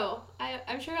representative. Oh.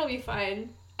 I'm sure I'll be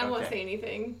fine. I won't Okay. say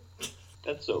anything.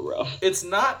 That's so rough. It's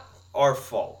not our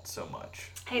fault so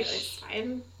much. Hey, it's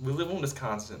fine. We live in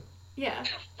Wisconsin. Yeah.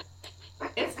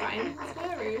 It's fine. It's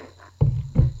whatever.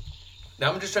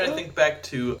 Now I'm just trying to think back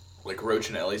to like Roach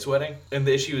and Ellie's wedding, and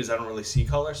the issue is I don't really see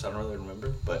color, so I don't really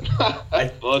remember. But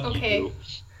Fuck Okay. you.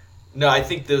 no, I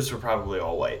think those were probably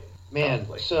all white. Man,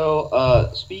 Probably.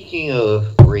 so, speaking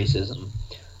of racism,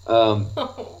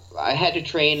 I had to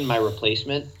train my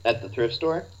replacement at the thrift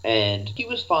store, and he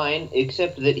was fine,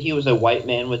 except that he was a white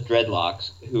man with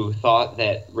dreadlocks who thought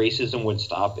that racism would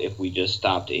stop if we just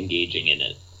stopped engaging in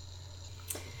it.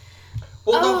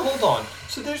 Well, no, Oh. hold on.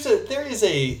 So there is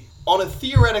a on a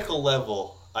theoretical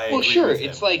level. I Well, agree sure, with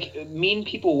it's him. like mean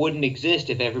people wouldn't exist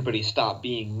if everybody stopped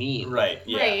being mean. right.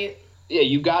 Yeah. Right. Yeah,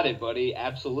 you got it, buddy,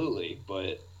 absolutely,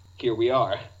 but here we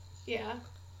are. Yeah.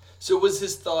 So was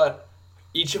his thought,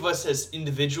 each of us as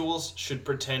individuals should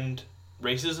pretend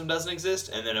racism doesn't exist,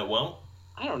 and then it won't?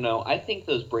 I don't know, I think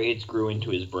those braids grew into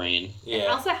his brain. And Yeah.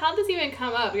 also, how does this even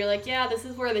come up? You're like, yeah, this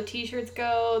is where the t-shirts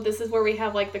go. This is where we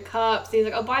have, like, the cups. And he's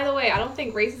like, oh, by the way, I don't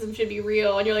think racism should be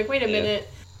real. And you're like, wait a Yeah. minute.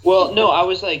 Well, no, I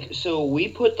was like, so we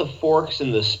put the forks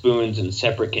and the spoons in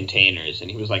separate containers,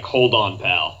 and he was like, hold on,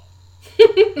 pal.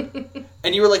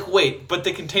 And you were like, wait, but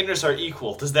the containers are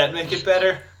equal. Does that make it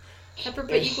better? Separate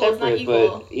but They're equal is not separate,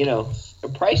 equal. but, you know, they're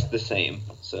priced the same,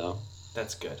 so,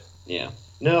 That's good. yeah.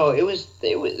 No, that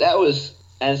was,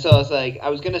 and so I was like, I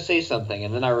was going to say something,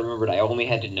 and then I remembered I only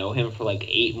had to know him for like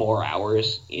 8 more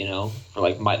hours, you know, for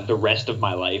like the rest of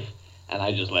my life, and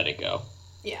I just let it go.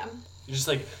 Yeah. You're just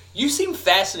like, you seem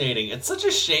fascinating. It's such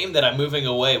a shame that I'm moving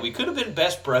away. We could have been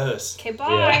best bros. Okay,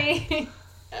 bye.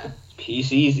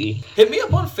 Peace easy. Hit me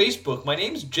up on Facebook. My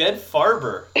name's Jed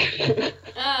Farber.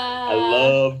 I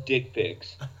love dick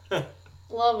pics.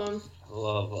 Love them. I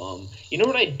love You know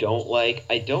what I don't like?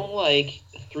 I don't like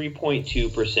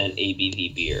 3.2%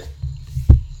 ABV beer.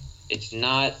 It's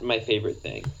not my favorite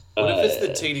thing. What if it's the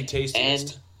tastiest?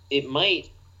 and it might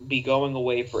be going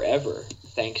away forever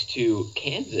thanks to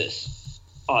Kansas,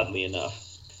 oddly enough.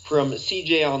 From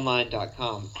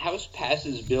CJOnline.com, House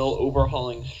passes bill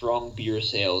overhauling strong beer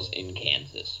sales in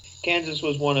Kansas. Kansas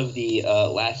was one of the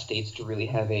last states to really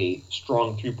have a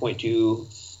strong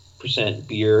 3.2%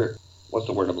 beer. What's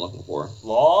the word I'm looking for?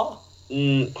 Law?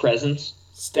 Presence.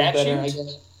 Statute? Better, I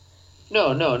guess.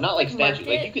 No, not like statute.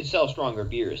 Like Market? you could sell stronger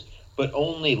beers, but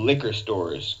only liquor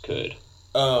stores could.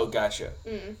 Oh, gotcha.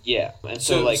 Yeah, and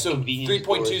so like so convenience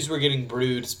 3.2s stores- were getting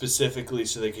brewed specifically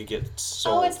so they could get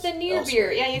sold. Oh, it's the near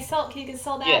elsewhere. beer. Yeah, you can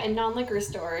sell that Yeah. in non-liquor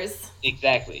stores.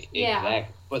 Exactly. Yeah.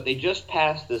 Exactly. But they just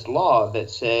passed this law that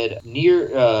said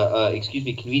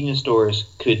convenience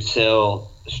stores could sell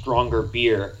stronger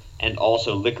beer, and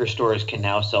also liquor stores can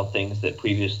now sell things that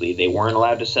previously they weren't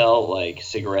allowed to sell, like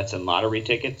cigarettes and lottery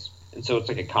tickets. And so it's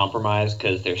like a compromise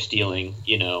because they're stealing,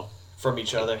 From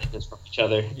each other. business from each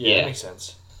other. Yeah, that makes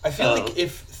sense. I feel like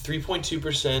if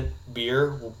 3.2%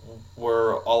 beer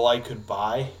were all I could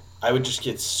buy, I would just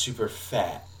get super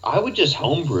fat. I would just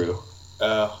homebrew.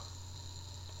 Nah,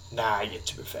 I get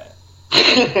super fat.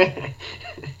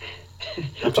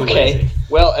 I'm too Okay. lazy.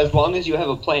 Well, as long as you have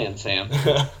a plan, Sam.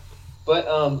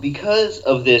 But because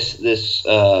of this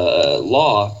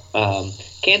law,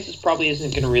 Kansas probably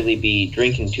isn't going to really be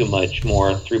drinking too much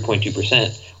more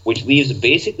 3.2%, which leaves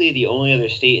basically the only other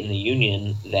state in the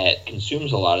union that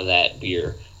consumes a lot of that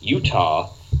beer, Utah,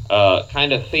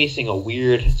 kind of facing a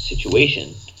weird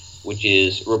situation, which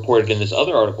is reported in this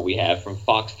other article we have from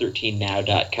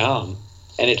Fox13now.com.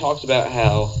 And it talks about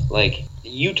how, like,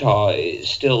 Utah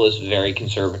still is very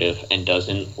conservative and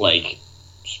doesn't like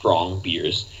strong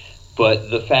beers. But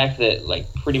the fact that,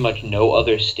 like, pretty much no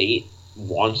other state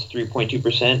wants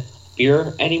 3.2%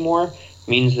 beer anymore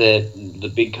means that the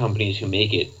big companies who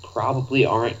make it probably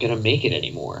aren't going to make it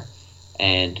anymore.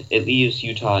 And it leaves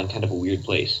Utah in kind of a weird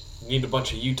place. You need a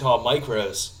bunch of Utah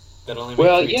micros that only make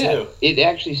Well, 3.2. yeah, it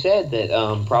actually said that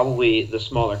probably the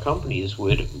smaller companies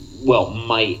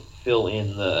might fill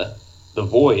in the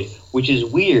void, which is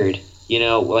weird.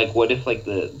 Like, what if, like,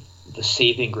 the the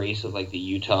saving grace of, like, the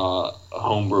Utah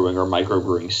homebrewing or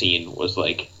microbrewing scene was,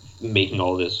 like, making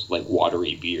all this, like,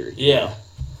 watery beer. Yeah.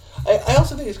 I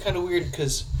also think it's kind of weird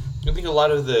because I think a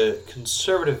lot of the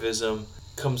conservatism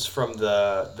comes from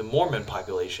the Mormon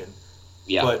population.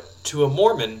 Yeah. But to a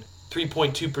Mormon,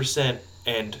 3.2%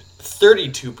 and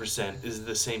 32% is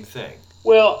the same thing.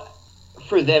 Well,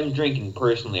 for them drinking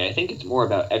personally, I think it's more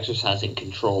about exercising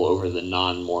control over the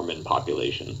non-Mormon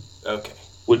population. Okay.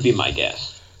 Would be my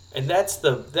guess. And that's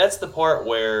the part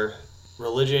where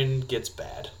religion gets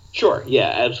bad. Sure,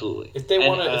 yeah, absolutely. If they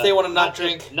want to not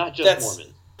drink, not just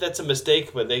Mormon. That's a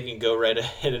mistake, but they can go right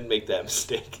ahead and make that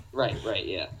mistake. Right,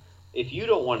 yeah. If you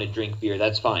don't want to drink beer,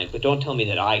 that's fine, but don't tell me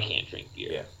that I can't drink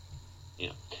beer.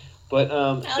 Yeah. But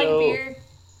I like beer.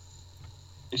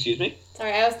 Excuse me?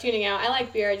 Sorry, I was tuning out. I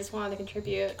like beer. I just wanted to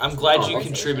contribute. I'm glad you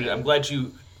contributed. I'm glad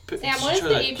you. Sam, what is the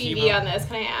ABV on this?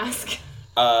 Can I ask?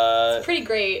 It's pretty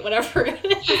great, whatever it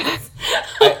is.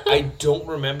 I don't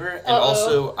remember, and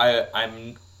also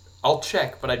I'll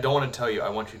check, but I don't want to tell you. I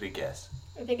want you to guess.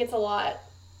 I think it's a lot.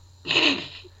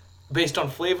 Based on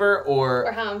flavor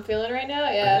or how I'm feeling right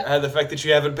now, yeah. The fact that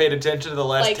you haven't paid attention to the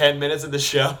last 10 minutes of the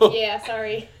show. Yeah,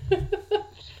 sorry.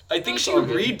 I think she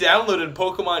re-downloaded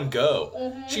Pokemon Go.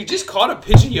 Mm-hmm. She just caught a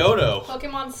Pidgeotto.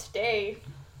 Pokemon Stay.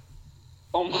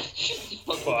 Oh my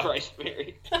fucking Christ,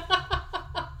 Mary.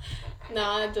 No,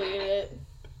 I deleted it.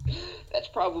 That's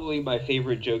probably my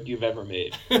favorite joke you've ever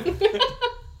made.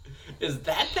 Is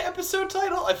that the episode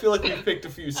title? I feel like we've picked a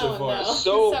few so far. No.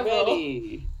 So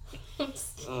many.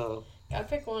 Gotta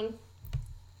pick one.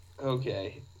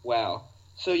 Okay. Wow.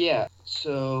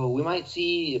 So we might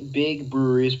see big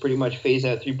breweries pretty much phase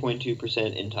out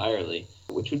 3.2% entirely,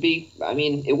 which would be, I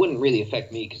mean, it wouldn't really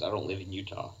affect me because I don't live in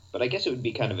Utah, but I guess it would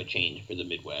be kind of a change for the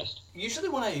Midwest. Usually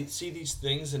when I see these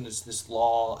things and it's this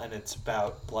law and it's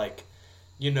about, like,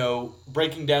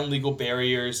 breaking down legal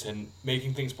barriers and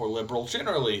making things more liberal,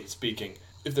 generally speaking,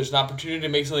 if there's an opportunity to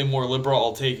make something more liberal,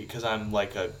 I'll take it because I'm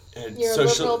like a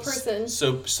liberal person.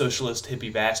 Socialist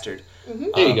hippie bastard. Mm-hmm.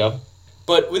 There you go.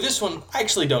 But with this one, I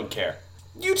actually don't care.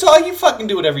 Utah, you fucking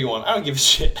do whatever you want. I don't give a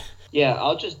shit. Yeah,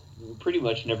 I'll just pretty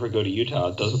much never go to Utah.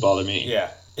 It doesn't bother me.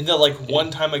 Yeah. And then,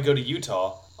 one time I go to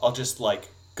Utah, I'll just,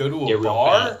 go to a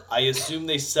bar. I assume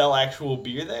they sell actual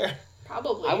beer there.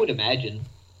 Probably. I would imagine.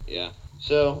 Yeah.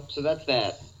 So that's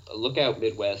that. Look out,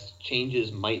 Midwest.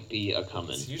 Changes might be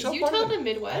a-coming. Is Utah the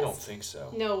Midwest? I don't think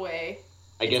so. No way.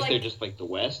 I guess they're just like the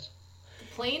West. The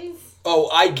Plains? Oh,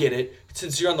 I get it.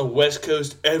 Since you're on the West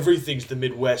Coast, everything's the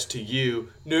Midwest to you.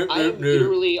 No.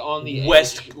 Literally on the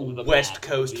West edge of the West map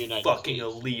Coast, of the United fucking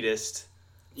States. elitist.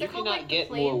 You called, cannot get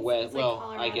the Plains? more west. It's Well,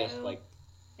 Colorado I guess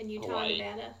and Utah, Hawaii.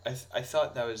 Nevada. I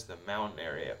thought that was the mountain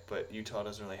area, but Utah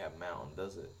doesn't really have mountain,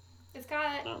 does it? It's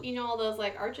got all those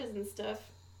arches and stuff.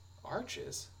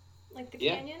 Arches. Like the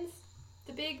canyons,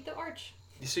 the arch.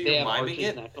 So you're miming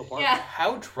it? Yeah.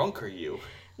 How drunk are you?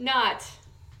 Not.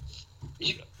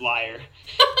 You liar.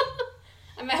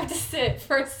 I'm gonna have to sit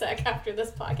for a sec after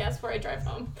this podcast before I drive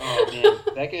home. Oh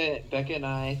man, Becca and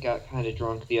I got kind of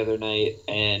drunk the other night,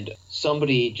 and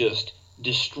somebody just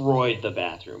destroyed the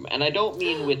bathroom. And I don't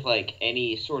mean with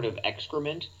any sort of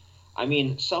excrement. I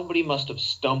mean somebody must have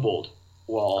stumbled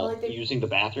while using the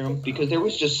bathroom because there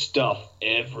was just stuff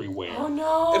everywhere. Oh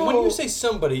no! And when you say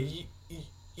somebody,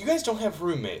 you guys don't have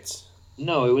roommates.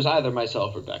 No, it was either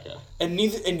myself or Becca. And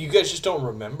you guys just don't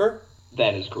remember?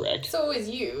 That is correct. So it was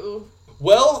you.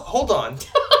 Well, hold on.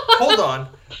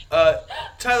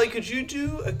 Tyler, could you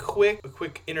do a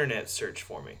quick internet search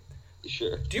for me?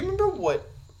 Sure. Do you remember what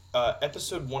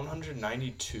episode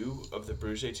 192 of the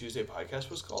Brewdog Tuesday podcast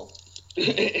was called?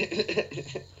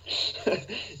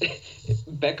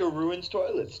 Becca ruins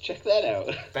toilets. Check that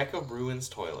out. Becca ruins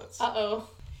toilets. Uh-oh.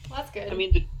 Well, that's good. I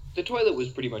mean, the toilet was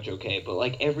pretty much okay, but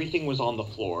everything was on the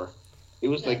floor. It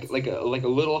was like a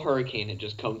little hurricane had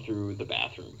just come through the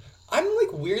bathroom. I'm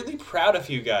weirdly proud of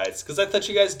you guys because I thought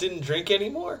you guys didn't drink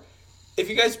anymore. If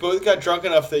you guys both got drunk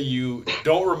enough that you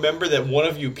don't remember that one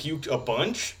of you puked a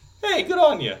bunch, hey, good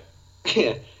on you.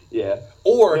 Yeah.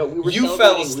 Or you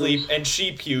fell asleep and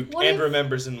she puked and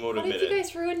remembers and won't admit it. What if you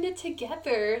guys ruined it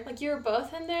together? You were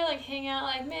both in there, hang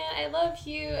out, man, I love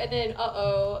you, and then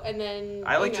and then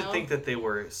I like to think that they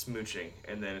were smooching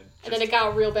and then it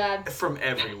got real bad from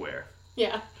everywhere.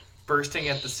 Yeah. Bursting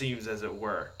at the seams, as it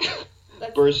were.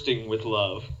 Bursting with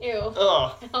love. Ew.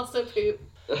 Ugh. And also poop.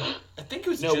 I think it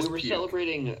was just we were puke.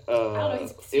 Celebrating. I don't know,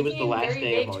 it was the last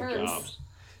day of our terms. jobs.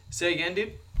 Say again,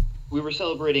 dude. We were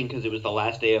celebrating because it was the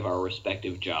last day of our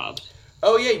respective jobs.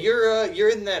 Oh yeah, you're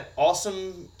in that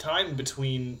awesome time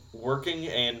between working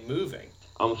and moving.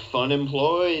 I'm fun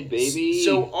employed, baby.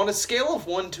 So on a scale of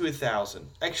 1 to 1,000,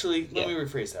 actually, let me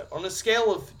rephrase that. On a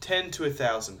scale of 10 to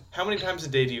 1,000, how many times a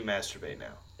day do you masturbate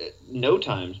now? No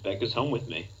times. Becca's home with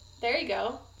me. There you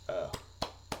go.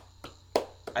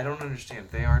 I don't understand.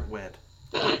 They aren't wed.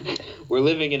 We're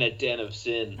living in a den of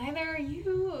sin. Neither are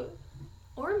you.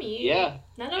 Or me. Yeah.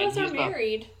 None of us are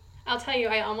married. I'll tell you,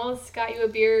 I almost got you a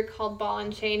beer called Ball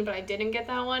and Chain, but I didn't get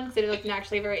that one because it looked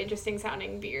actually a very interesting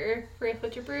sounding beer for a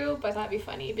Flitcher Brew, but I thought it'd be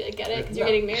funny. Be like, get it? Because you're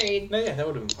getting married. No, yeah, that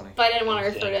would have been funny. But I didn't want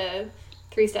to refer to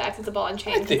 3 Stacks as a Ball and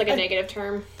Chain because it's like a negative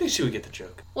term. I think she would get the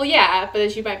joke. Well, yeah, but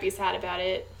then she might be sad about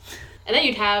it. And then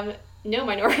you'd have no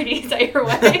minorities at your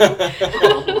wedding.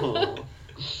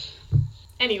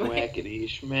 Anyway. Schmackety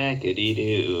schmackety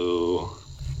doo.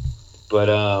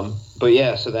 But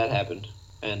yeah, so that happened.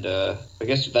 And I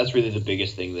guess that's really the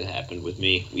biggest thing that happened with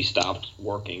me. We stopped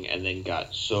working and then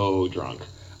got so drunk.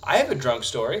 I have a drunk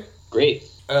story. Great.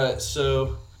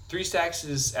 So 3 Stacks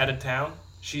is out of town.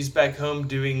 She's back home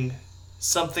doing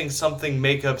something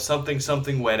makeup,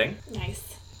 something wedding.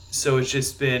 Nice. So it's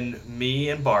just been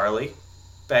me and Barley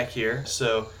back here.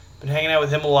 So been hanging out with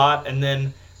him a lot, and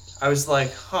then I was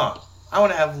like, I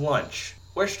want to have lunch.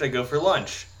 Where should I go for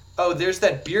lunch? Oh, there's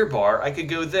that beer bar. I could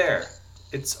go there.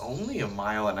 It's only 1.5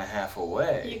 miles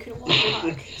away. You could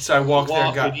walk. So I walked there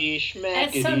and got... And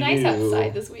it's so nice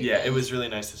outside this weekend. Yeah, it was really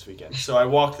nice this weekend. So I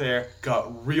walked there,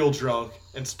 got real drunk,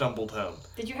 and stumbled home.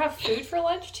 Did you have food for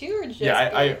lunch too, or just...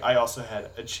 Yeah, I also had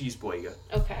a cheese boiga.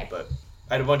 Okay. But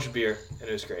I had a bunch of beer, and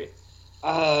it was great.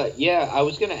 Yeah, I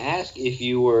was gonna ask if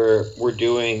you were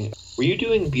you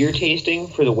doing beer tasting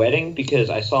for the wedding? Because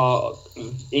I saw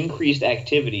increased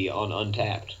activity on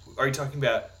Untapped. Are you talking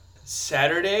about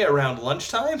Saturday around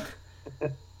lunchtime?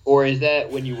 Or is that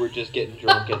when you were just getting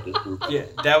drunk at this brew pub? Yeah,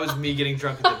 that was me getting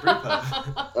drunk at the brew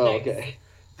pub. Oh, okay.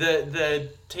 The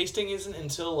tasting isn't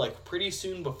until like pretty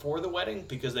soon before the wedding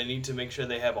because they need to make sure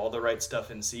they have all the right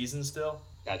stuff in season still.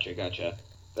 Gotcha.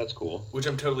 That's cool. Which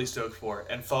I'm totally stoked for,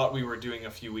 and thought we were doing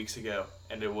a few weeks ago,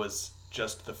 and it was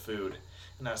just the food.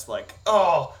 And I was like,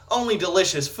 oh, only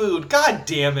delicious food. God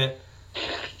damn it.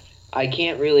 I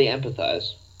can't really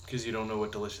empathize. Because you don't know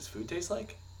what delicious food tastes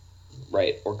like?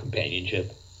 Right, or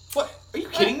companionship. What? Are you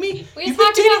kidding me? We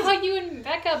talked about how you and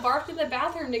Becca barfed in the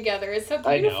bathroom together. It's so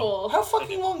beautiful. How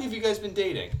fucking long have you guys been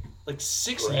dating? Like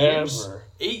 6 Forever. years?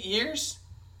 8 years?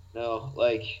 No,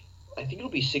 I think it'll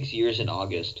be 6 years in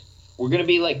August. We're gonna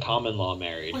be like common law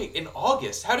married. Wait, in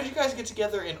August? How did you guys get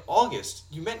together in August?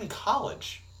 You met in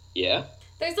college. Yeah.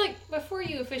 There's before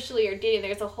you officially are dating,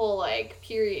 there's a whole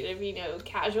period of,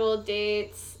 casual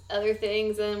dates, other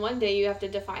things, and one day you have to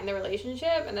define the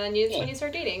relationship, and then when you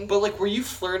start dating. But were you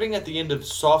flirting at the end of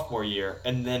sophomore year,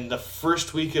 and then the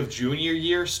first week of junior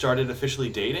year started officially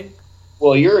dating?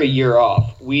 Well, you're a year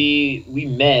off. We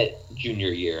met junior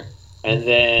year, and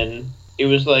then it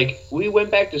was we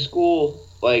went back to school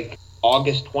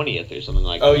August 20th or something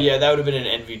like that. Oh yeah, that would have been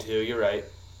an NV2, you're right.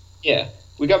 Yeah.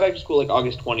 We got back to school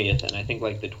August 20th, and I think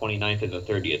the 29th or the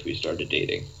 30th we started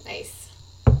dating. Nice.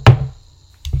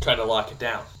 Trying to lock it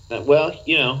down. Well,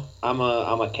 I'm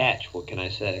a catch. What can I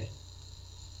say?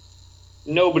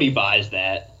 Nobody buys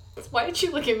that. Why did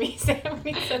you look at me, Sam,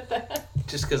 when you said that?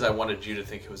 Just because I wanted you to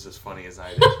think it was as funny as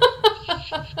I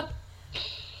did.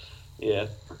 Yeah.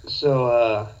 So,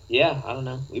 I don't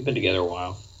know. We've been together a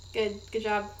while. Good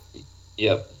job.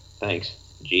 Yep. Thanks,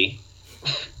 G.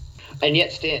 And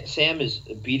yet Sam is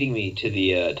beating me to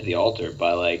the altar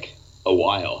by a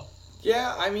while.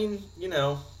 Yeah, I mean,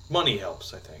 money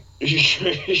helps, I think.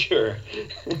 Sure.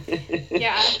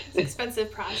 Yeah, it's an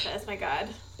expensive process, my God.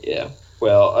 Yeah.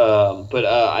 Well, but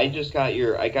I got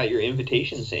your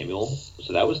invitation, Samuel.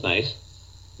 So that was nice.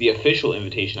 The official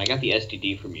invitation. I got the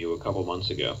STD from you a couple months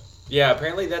ago. Yeah,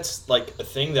 apparently that's a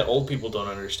thing that old people don't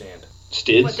understand.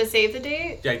 Stids? What, to save the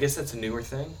date? Yeah, I guess that's a newer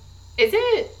thing. Is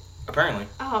it? Apparently.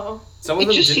 Oh.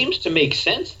 It just seems to make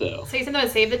sense, though. So you sent them to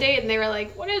save the date, and they were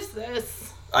like, what is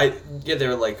this? They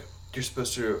were like, you're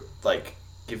supposed to,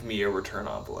 give me a return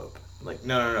envelope.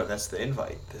 No, that's the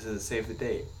invite. This is save the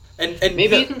date. And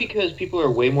maybe it's because people are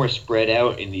way more spread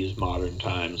out in these modern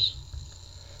times.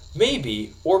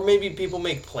 Maybe. Or maybe people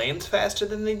make plans faster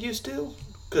than they used to.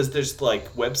 Because there's,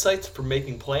 websites for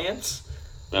making plans.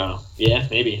 Oh, yeah,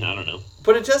 maybe. I don't know.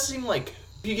 But it does seem like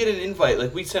if you get an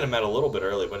invite, we sent them out a little bit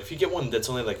early, but if you get one that's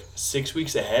only 6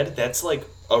 weeks ahead, that's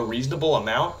a reasonable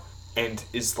amount and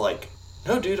is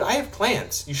no, dude, I have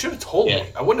plans. You should have told me.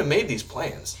 I wouldn't have made these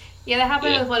plans. Yeah, that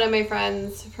happened with one of my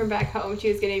friends from back home. She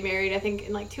was getting married, I think,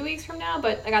 in 2 weeks from now,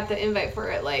 but I got the invite for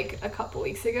it a couple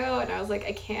weeks ago, and I was like,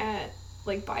 I can't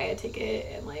like buy a ticket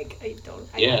and like I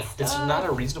Yeah, got It's stuff. not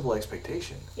a reasonable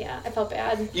expectation. Yeah, I felt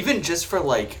bad. Even just for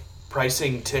like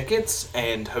pricing tickets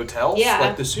and hotels, Yeah.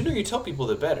 like the sooner you tell people,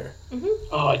 the better.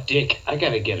 Oh, Dick, I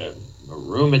gotta get a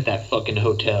room at that fucking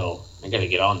hotel. I gotta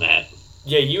get on that.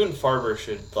 Yeah, you and Farber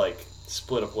should like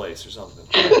split a place or something.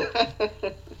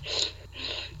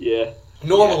 Yeah.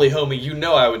 Normally, homie, you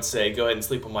know I would say go ahead and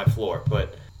sleep on my floor,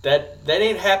 but that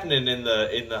ain't happening in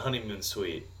the honeymoon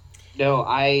suite. No,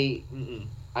 I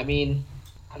mean,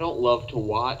 I don't love to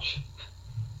watch.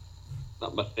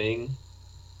 Not my thing.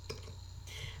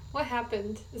 What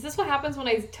happened? Is this what happens when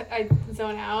I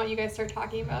zone out? You guys start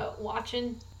talking about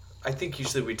watching? I think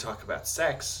usually we talk about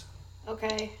sex,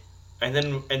 Okay. and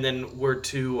then we're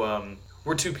too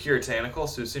puritanical.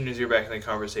 So as soon as you're back in the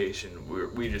conversation,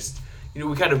 we just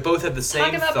we kind of both had the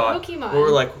same about thought. Pokemon. Where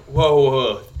we're like,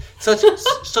 whoa, such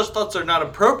thoughts are not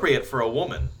appropriate for a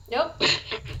woman. Nope.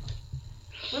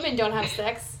 Women don't have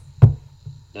sex.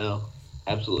 No,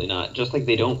 absolutely not. Just like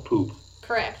they don't poop.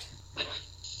 Correct.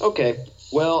 Okay.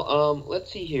 Well, let's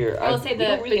see here. I will say we the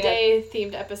don't really bidet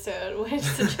themed episode would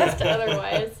suggest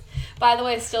otherwise. By the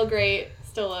way, still great.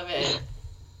 Still love it.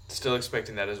 Still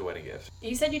expecting that as a wedding gift.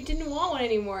 You said you didn't want one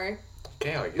anymore.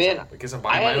 Okay, I guess, Man, I guess I'm I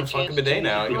buying had my a own fucking chance bidet to-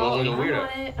 now. You Oh, look like a I'm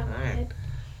weirdo. on it. I'm on Alright. it.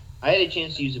 I had a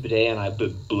chance to use a bidet and I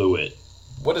blew it.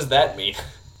 What does that mean?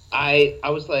 I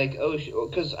was like,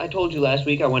 because I told you last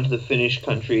week I went to the Finnish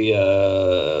country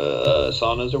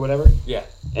saunas or whatever, Yeah.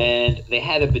 and they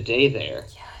had a bidet there.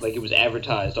 Yes. Like, it was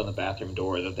advertised on the bathroom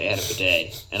door that they had a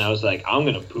bidet. And I was like, I'm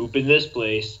going to poop in this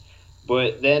place.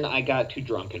 But then I got too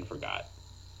drunk and forgot.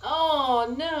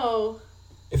 Oh, no.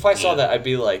 If I saw that, I'd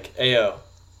be like, "Ayo,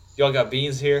 y'all got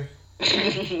beans here?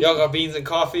 Y'all got beans and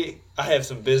coffee? I have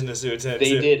some business to attend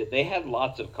They to." did. They had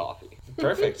lots of coffee.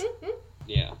 Perfect.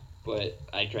 Yeah. But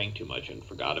I drank too much and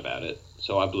forgot about it.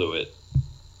 So I blew it.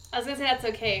 I was going to say that's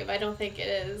okay, but I don't think it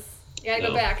is. You gotta go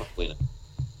No, back. probably not.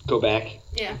 Go back?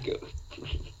 Yeah. Go.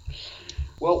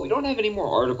 Well, we don't have any more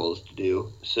articles to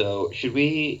do. So should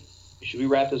we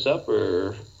wrap this up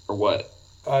or what?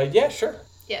 Yeah, sure.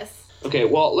 Yes. Okay,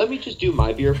 well, let me just do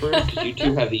my beer first, because you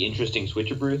two have the interesting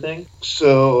Switcher Brew thing.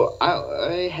 So,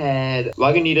 I had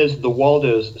Lagunitas The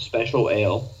Waldo's Special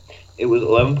Ale. It was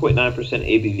 11.9%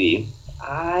 ABV.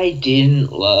 I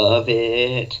didn't love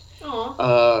it.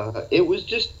 Aw. It was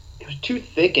too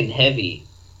thick and heavy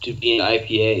to be an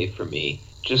IPA for me.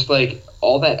 Just like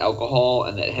all that alcohol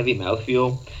and that heavy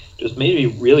mouthfeel just made me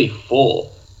really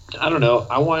full. I don't know.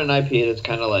 I want an IPA that's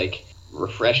kind of like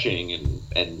refreshing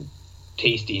and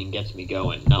tasty and gets me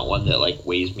going, not one that like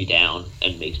weighs me down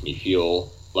and makes me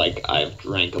feel like I've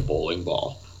drank a bowling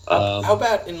ball. How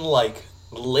about in like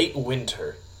late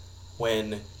winter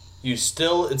when it's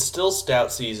still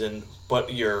stout season,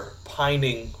 but you're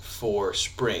pining for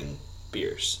spring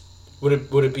beers? Would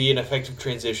it be an effective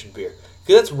transition beer?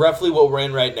 Because that's roughly what we're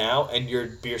in right now, and your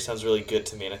beer sounds really good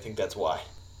to me, and I think that's why.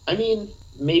 I mean,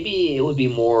 maybe it would be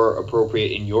more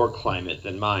appropriate in your climate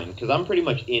than mine, because I'm pretty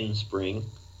much in spring,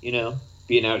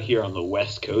 being out here on the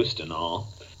West Coast and all.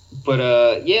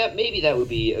 But, yeah, maybe that would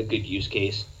be a good use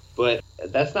case. But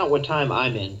that's not what time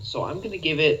I'm in, so I'm going to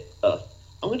give it a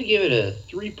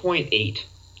 3.8.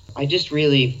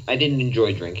 I didn't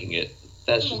enjoy drinking it.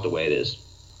 That's just the way it is.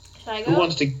 Should I go? Who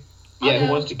wants to I'll who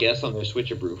go. wants to guess on their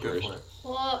Switcher Brew Go first? for it.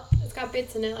 Well, it's got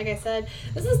bits in it, like I said.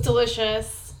 This is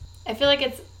delicious. I feel like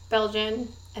it's Belgian.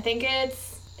 I think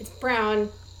it's brown.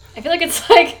 I feel like it's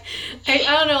like, I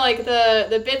don't know, like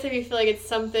the bits of you feel like it's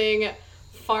something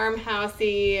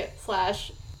farmhousey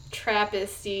 /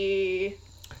 Trappisty.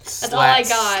 That's all I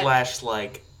got.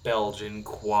 Like Belgian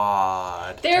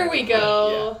quad. There type we of-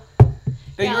 go. Yeah.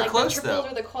 No, you were like close the though.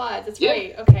 triples or the quads. That's Yeah.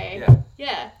 right. Okay. Yeah.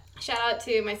 Yeah. Shout out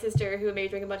to my sister who made me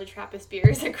drink a bunch of Trappist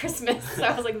beers at Christmas. So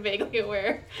I was like vaguely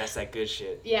aware. That's that good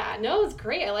shit. Yeah. No, it was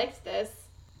great. I liked this.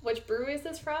 Which brew is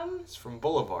this from? It's from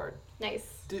Boulevard. Nice.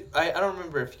 I don't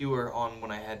remember if you were on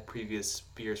when I had previous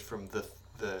beers from the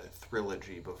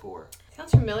Thrilogy before.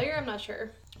 Sounds familiar. I'm not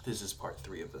sure. This is part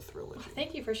 3 of the Thrilogy.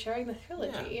 Thank you for sharing the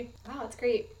trilogy. Wow, that's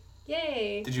great.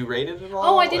 Yay. Did you rate it at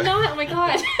all? Oh, I did not. Oh my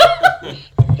god.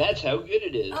 That's how good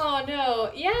it is. Oh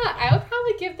no. Yeah, I would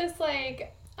probably give this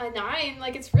like a 9.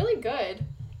 Like it's really good.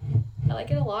 I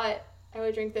like it a lot. I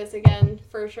would drink this again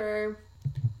for sure.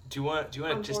 Do you want to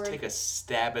On just board. take a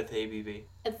stab at the ABV?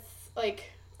 It's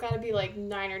like it's gotta be like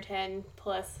 9 or 10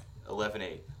 plus.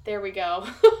 11.8. There we go.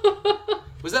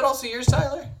 Was that also yours,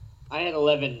 Tyler? I had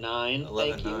 11.9.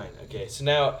 11.9. Okay, so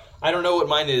now I don't know what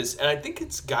mine is, and I think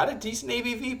it's got a decent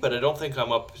ABV, but I don't think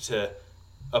I'm up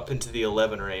into the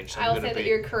 11 range. So I will say that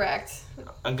you're correct.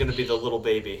 I'm gonna be the little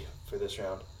baby for this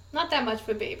round. Not that much of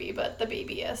a baby, but the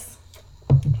baby is.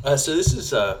 So this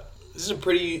is a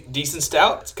pretty decent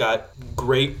stout. It's got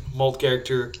great malt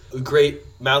character, great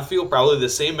mouthfeel, probably the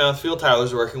same mouthfeel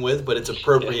Tyler's working with, but it's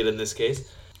appropriate in this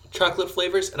case. Chocolate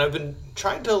flavors, and I've been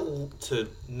trying to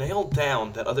nail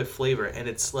down that other flavor, and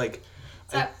it's like...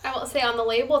 So I will say on the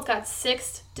label, it's got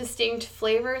 6 distinct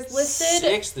flavors listed.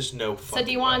 6? There's no fucking So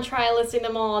do you want to try listing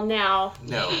them all now?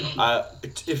 No.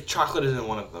 If chocolate isn't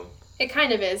one of them. It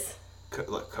kind of is.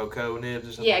 Like cocoa nibs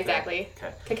or something? Yeah, like that? exactly.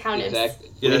 Okay. Cacao nibs.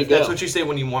 Exactly. Yeah, Way to that's go. what you say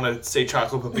when you want to say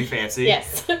chocolate but be fancy.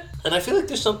 Yes. And I feel like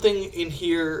there's something in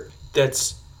here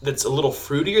that's a little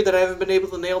fruitier that I haven't been able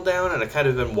to nail down, and I kind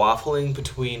of been waffling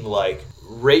between like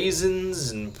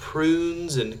raisins and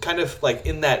prunes and kind of like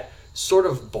in that sort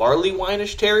of barley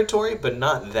wine-ish territory, but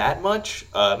not that much.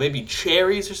 Maybe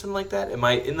cherries or something like that. Am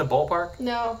I in the ballpark?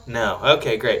 No. No.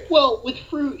 Okay, great. Well, with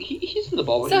fruit, he's in the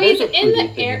ballpark. So There's he's a in fruity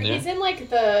the thing air. in there. He's in like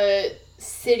the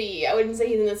city. I wouldn't say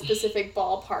he's in the specific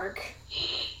ballpark.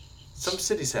 Some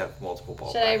cities have multiple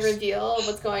ballparks. Should I reveal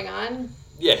what's going on?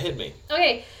 Yeah, hit me.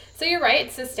 Okay, so you're right.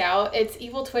 It's a stout. It's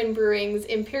Evil Twin Brewing's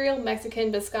Imperial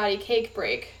Mexican Biscotti Cake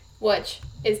Break, which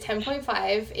is 10.5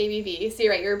 ABV. So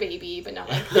you're right. You're a baby, but not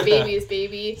like the baby's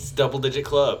baby. It's a double-digit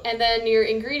club. And then your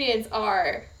ingredients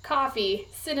are coffee,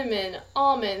 cinnamon,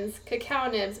 almonds, cacao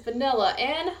nibs, vanilla,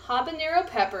 and habanero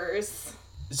peppers.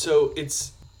 So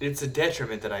it's a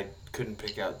detriment that I couldn't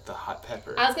pick out the hot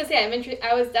pepper. I was gonna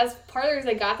say that's part of the reason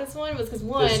I got this one was because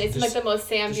one, it's like the most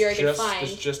Sam beer I could find.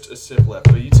 There's just a sip left,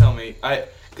 but you tell me.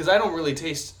 Because I don't really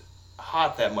taste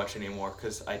hot that much anymore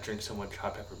because I drink so much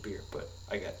hot pepper beer, but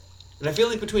I get. And I feel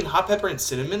like between hot pepper and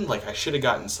cinnamon, like I should have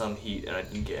gotten some heat and I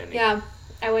didn't get any. Yeah,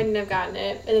 I wouldn't have gotten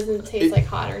it. It doesn't taste like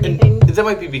hot or anything. And that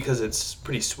might be because it's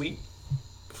pretty sweet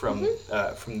from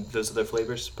those other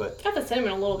flavors, but Got the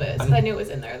cinnamon a little bit, so I knew it was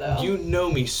in there though. you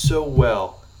know me so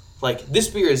well. Like this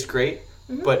beer is great,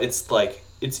 but it's like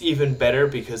it's even better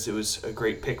because it was a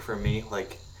great pick for me.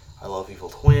 Like I love Evil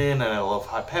Twin and I love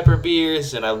hot pepper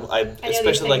beers, and I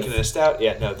especially like it in a stout.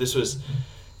 Yeah, no, this was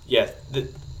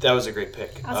that was a great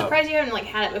pick. I was surprised you hadn't like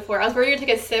had it before. I was worried you'd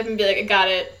take a sip and be like, I got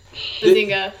it.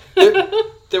 Bazinga.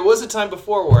 There was a time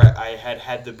before where I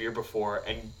had the beer before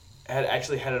and had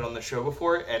actually had it on the show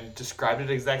before and described it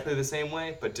exactly the same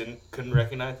way, but couldn't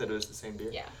recognize that it was the same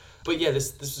beer. Yeah. But yeah,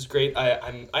 this is great.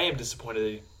 I am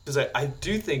disappointed because I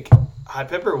do think hot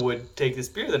pepper would take this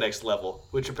beer to the next level,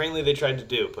 which apparently they tried to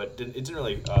do, but it didn't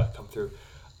really come through.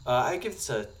 I give this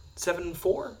a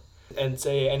 7.4, and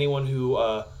say anyone who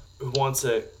wants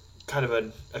a kind of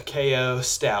a KO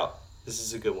stout, this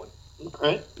is a good one.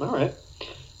 All right.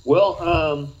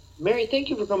 Well, Mary, thank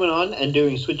you for coming on and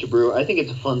doing Switch a Brew. I think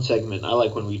it's a fun segment. I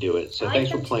like when we do it. So I like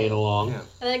thanks for them playing too. along. Yeah. And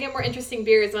then I get more interesting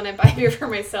beers when I buy beer for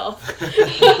myself.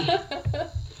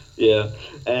 Yeah.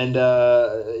 And,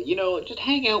 just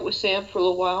hang out with Sam for a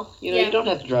little while. You Yeah. don't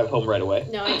have to drive home right away.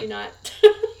 No, I do not.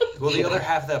 Well, the other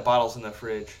half of that bottle's in the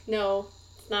fridge. No,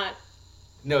 it's not.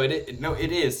 No,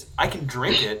 it is. I can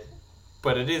drink it,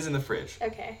 but it is in the fridge.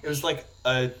 Okay. It was like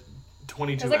a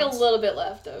 22 There's like ounce. a little bit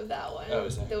left of that one. Oh,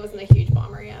 is there? That wasn't a huge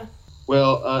bomber, yeah.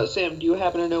 Well, Sam, do you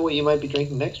happen to know what you might be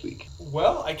drinking next week?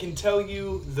 Well, I can tell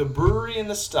you the brewery and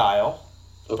the style,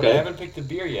 but I Okay. haven't picked the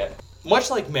beer yet. Much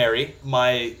like Mary,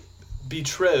 my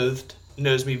betrothed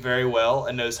knows me very well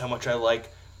and knows how much I like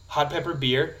hot pepper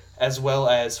beer as well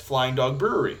as Flying Dog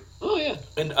Brewery. Oh, yeah.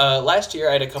 And last year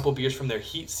I had a couple beers from their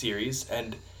Heat series,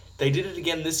 and they did it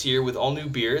again this year with all new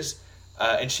beers.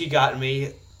 And she got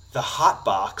me the Hot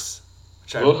Box,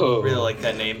 which I Whoa. really like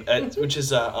that name, which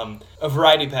is a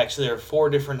variety pack. So there are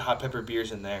 4 different hot pepper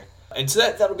beers in there, and so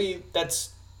that's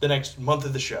the next month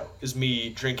of the show is me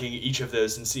drinking each of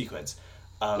those in sequence.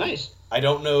 Nice. I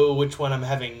don't know which one I'm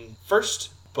having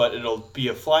first, but it'll be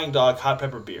a Flying Dog hot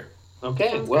pepper beer. Okay,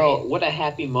 Sounds well, great. what a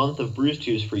happy month of Brews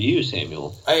Tues for you,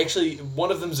 Samuel.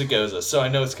 One of them's a Goza, so I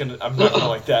know I'm not gonna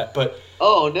like that, but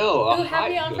Oh, no. Ooh,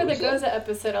 happy on for the Goza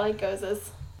episode. I like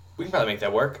Gozas. we can probably make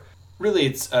that work. Really,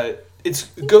 it's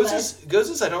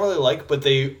Gozas I don't really like, but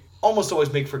they almost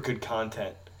always make for good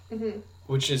content,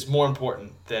 which is more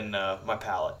important than my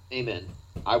palate. Amen.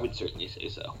 I would certainly say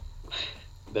so.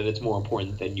 That it's more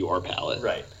important than your palate.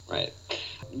 Right. Right.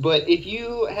 But if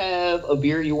you have a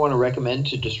beer you want to recommend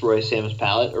to destroy Sam's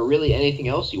palate, or really anything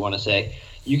else you want to say,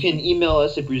 you can email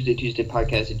us at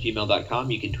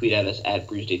brewsdaytuesdaypodcast@gmail.com. You can tweet at us at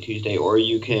brewsdaytuesday, or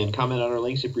you can comment on our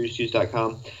links at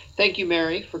brewstues.com. Thank you,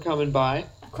 Mary, for coming by.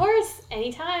 Of course,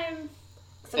 anytime.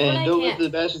 Except when And I don't let can't. the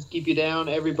bastards keep you down,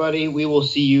 everybody. We will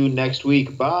see you next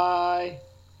week. Bye.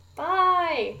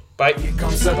 Bye. Bye.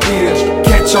 Comes a beer,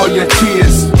 catch all your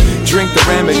tears. Drink the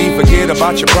remedy, forget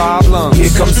about your problem. Here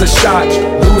comes a shot,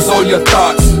 lose all your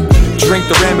thoughts. Drink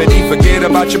the remedy, forget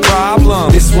about your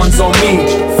problem. This one's on me,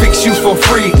 fix you for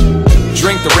free.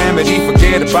 Drink the remedy,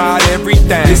 forget about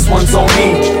everything. This one's on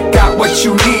me, got what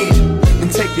you need.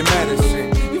 And take your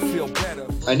medicine, you feel better.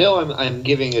 I know I'm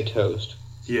giving a toast.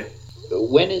 Yeah.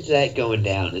 When is that going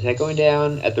down? Is that going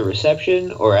down at the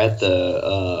reception or at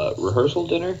the rehearsal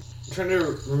dinner? I'm trying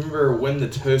to remember when the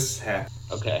toasts happen.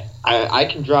 Okay. I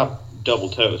can drop double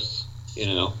toasts, you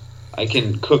know. I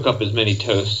can cook up as many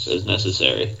toasts as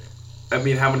necessary. I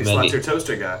mean, how many slots your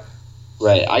toaster got?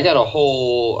 Right. I got a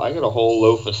whole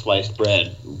loaf of sliced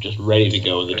bread just ready to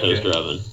go in the Okay. toaster oven.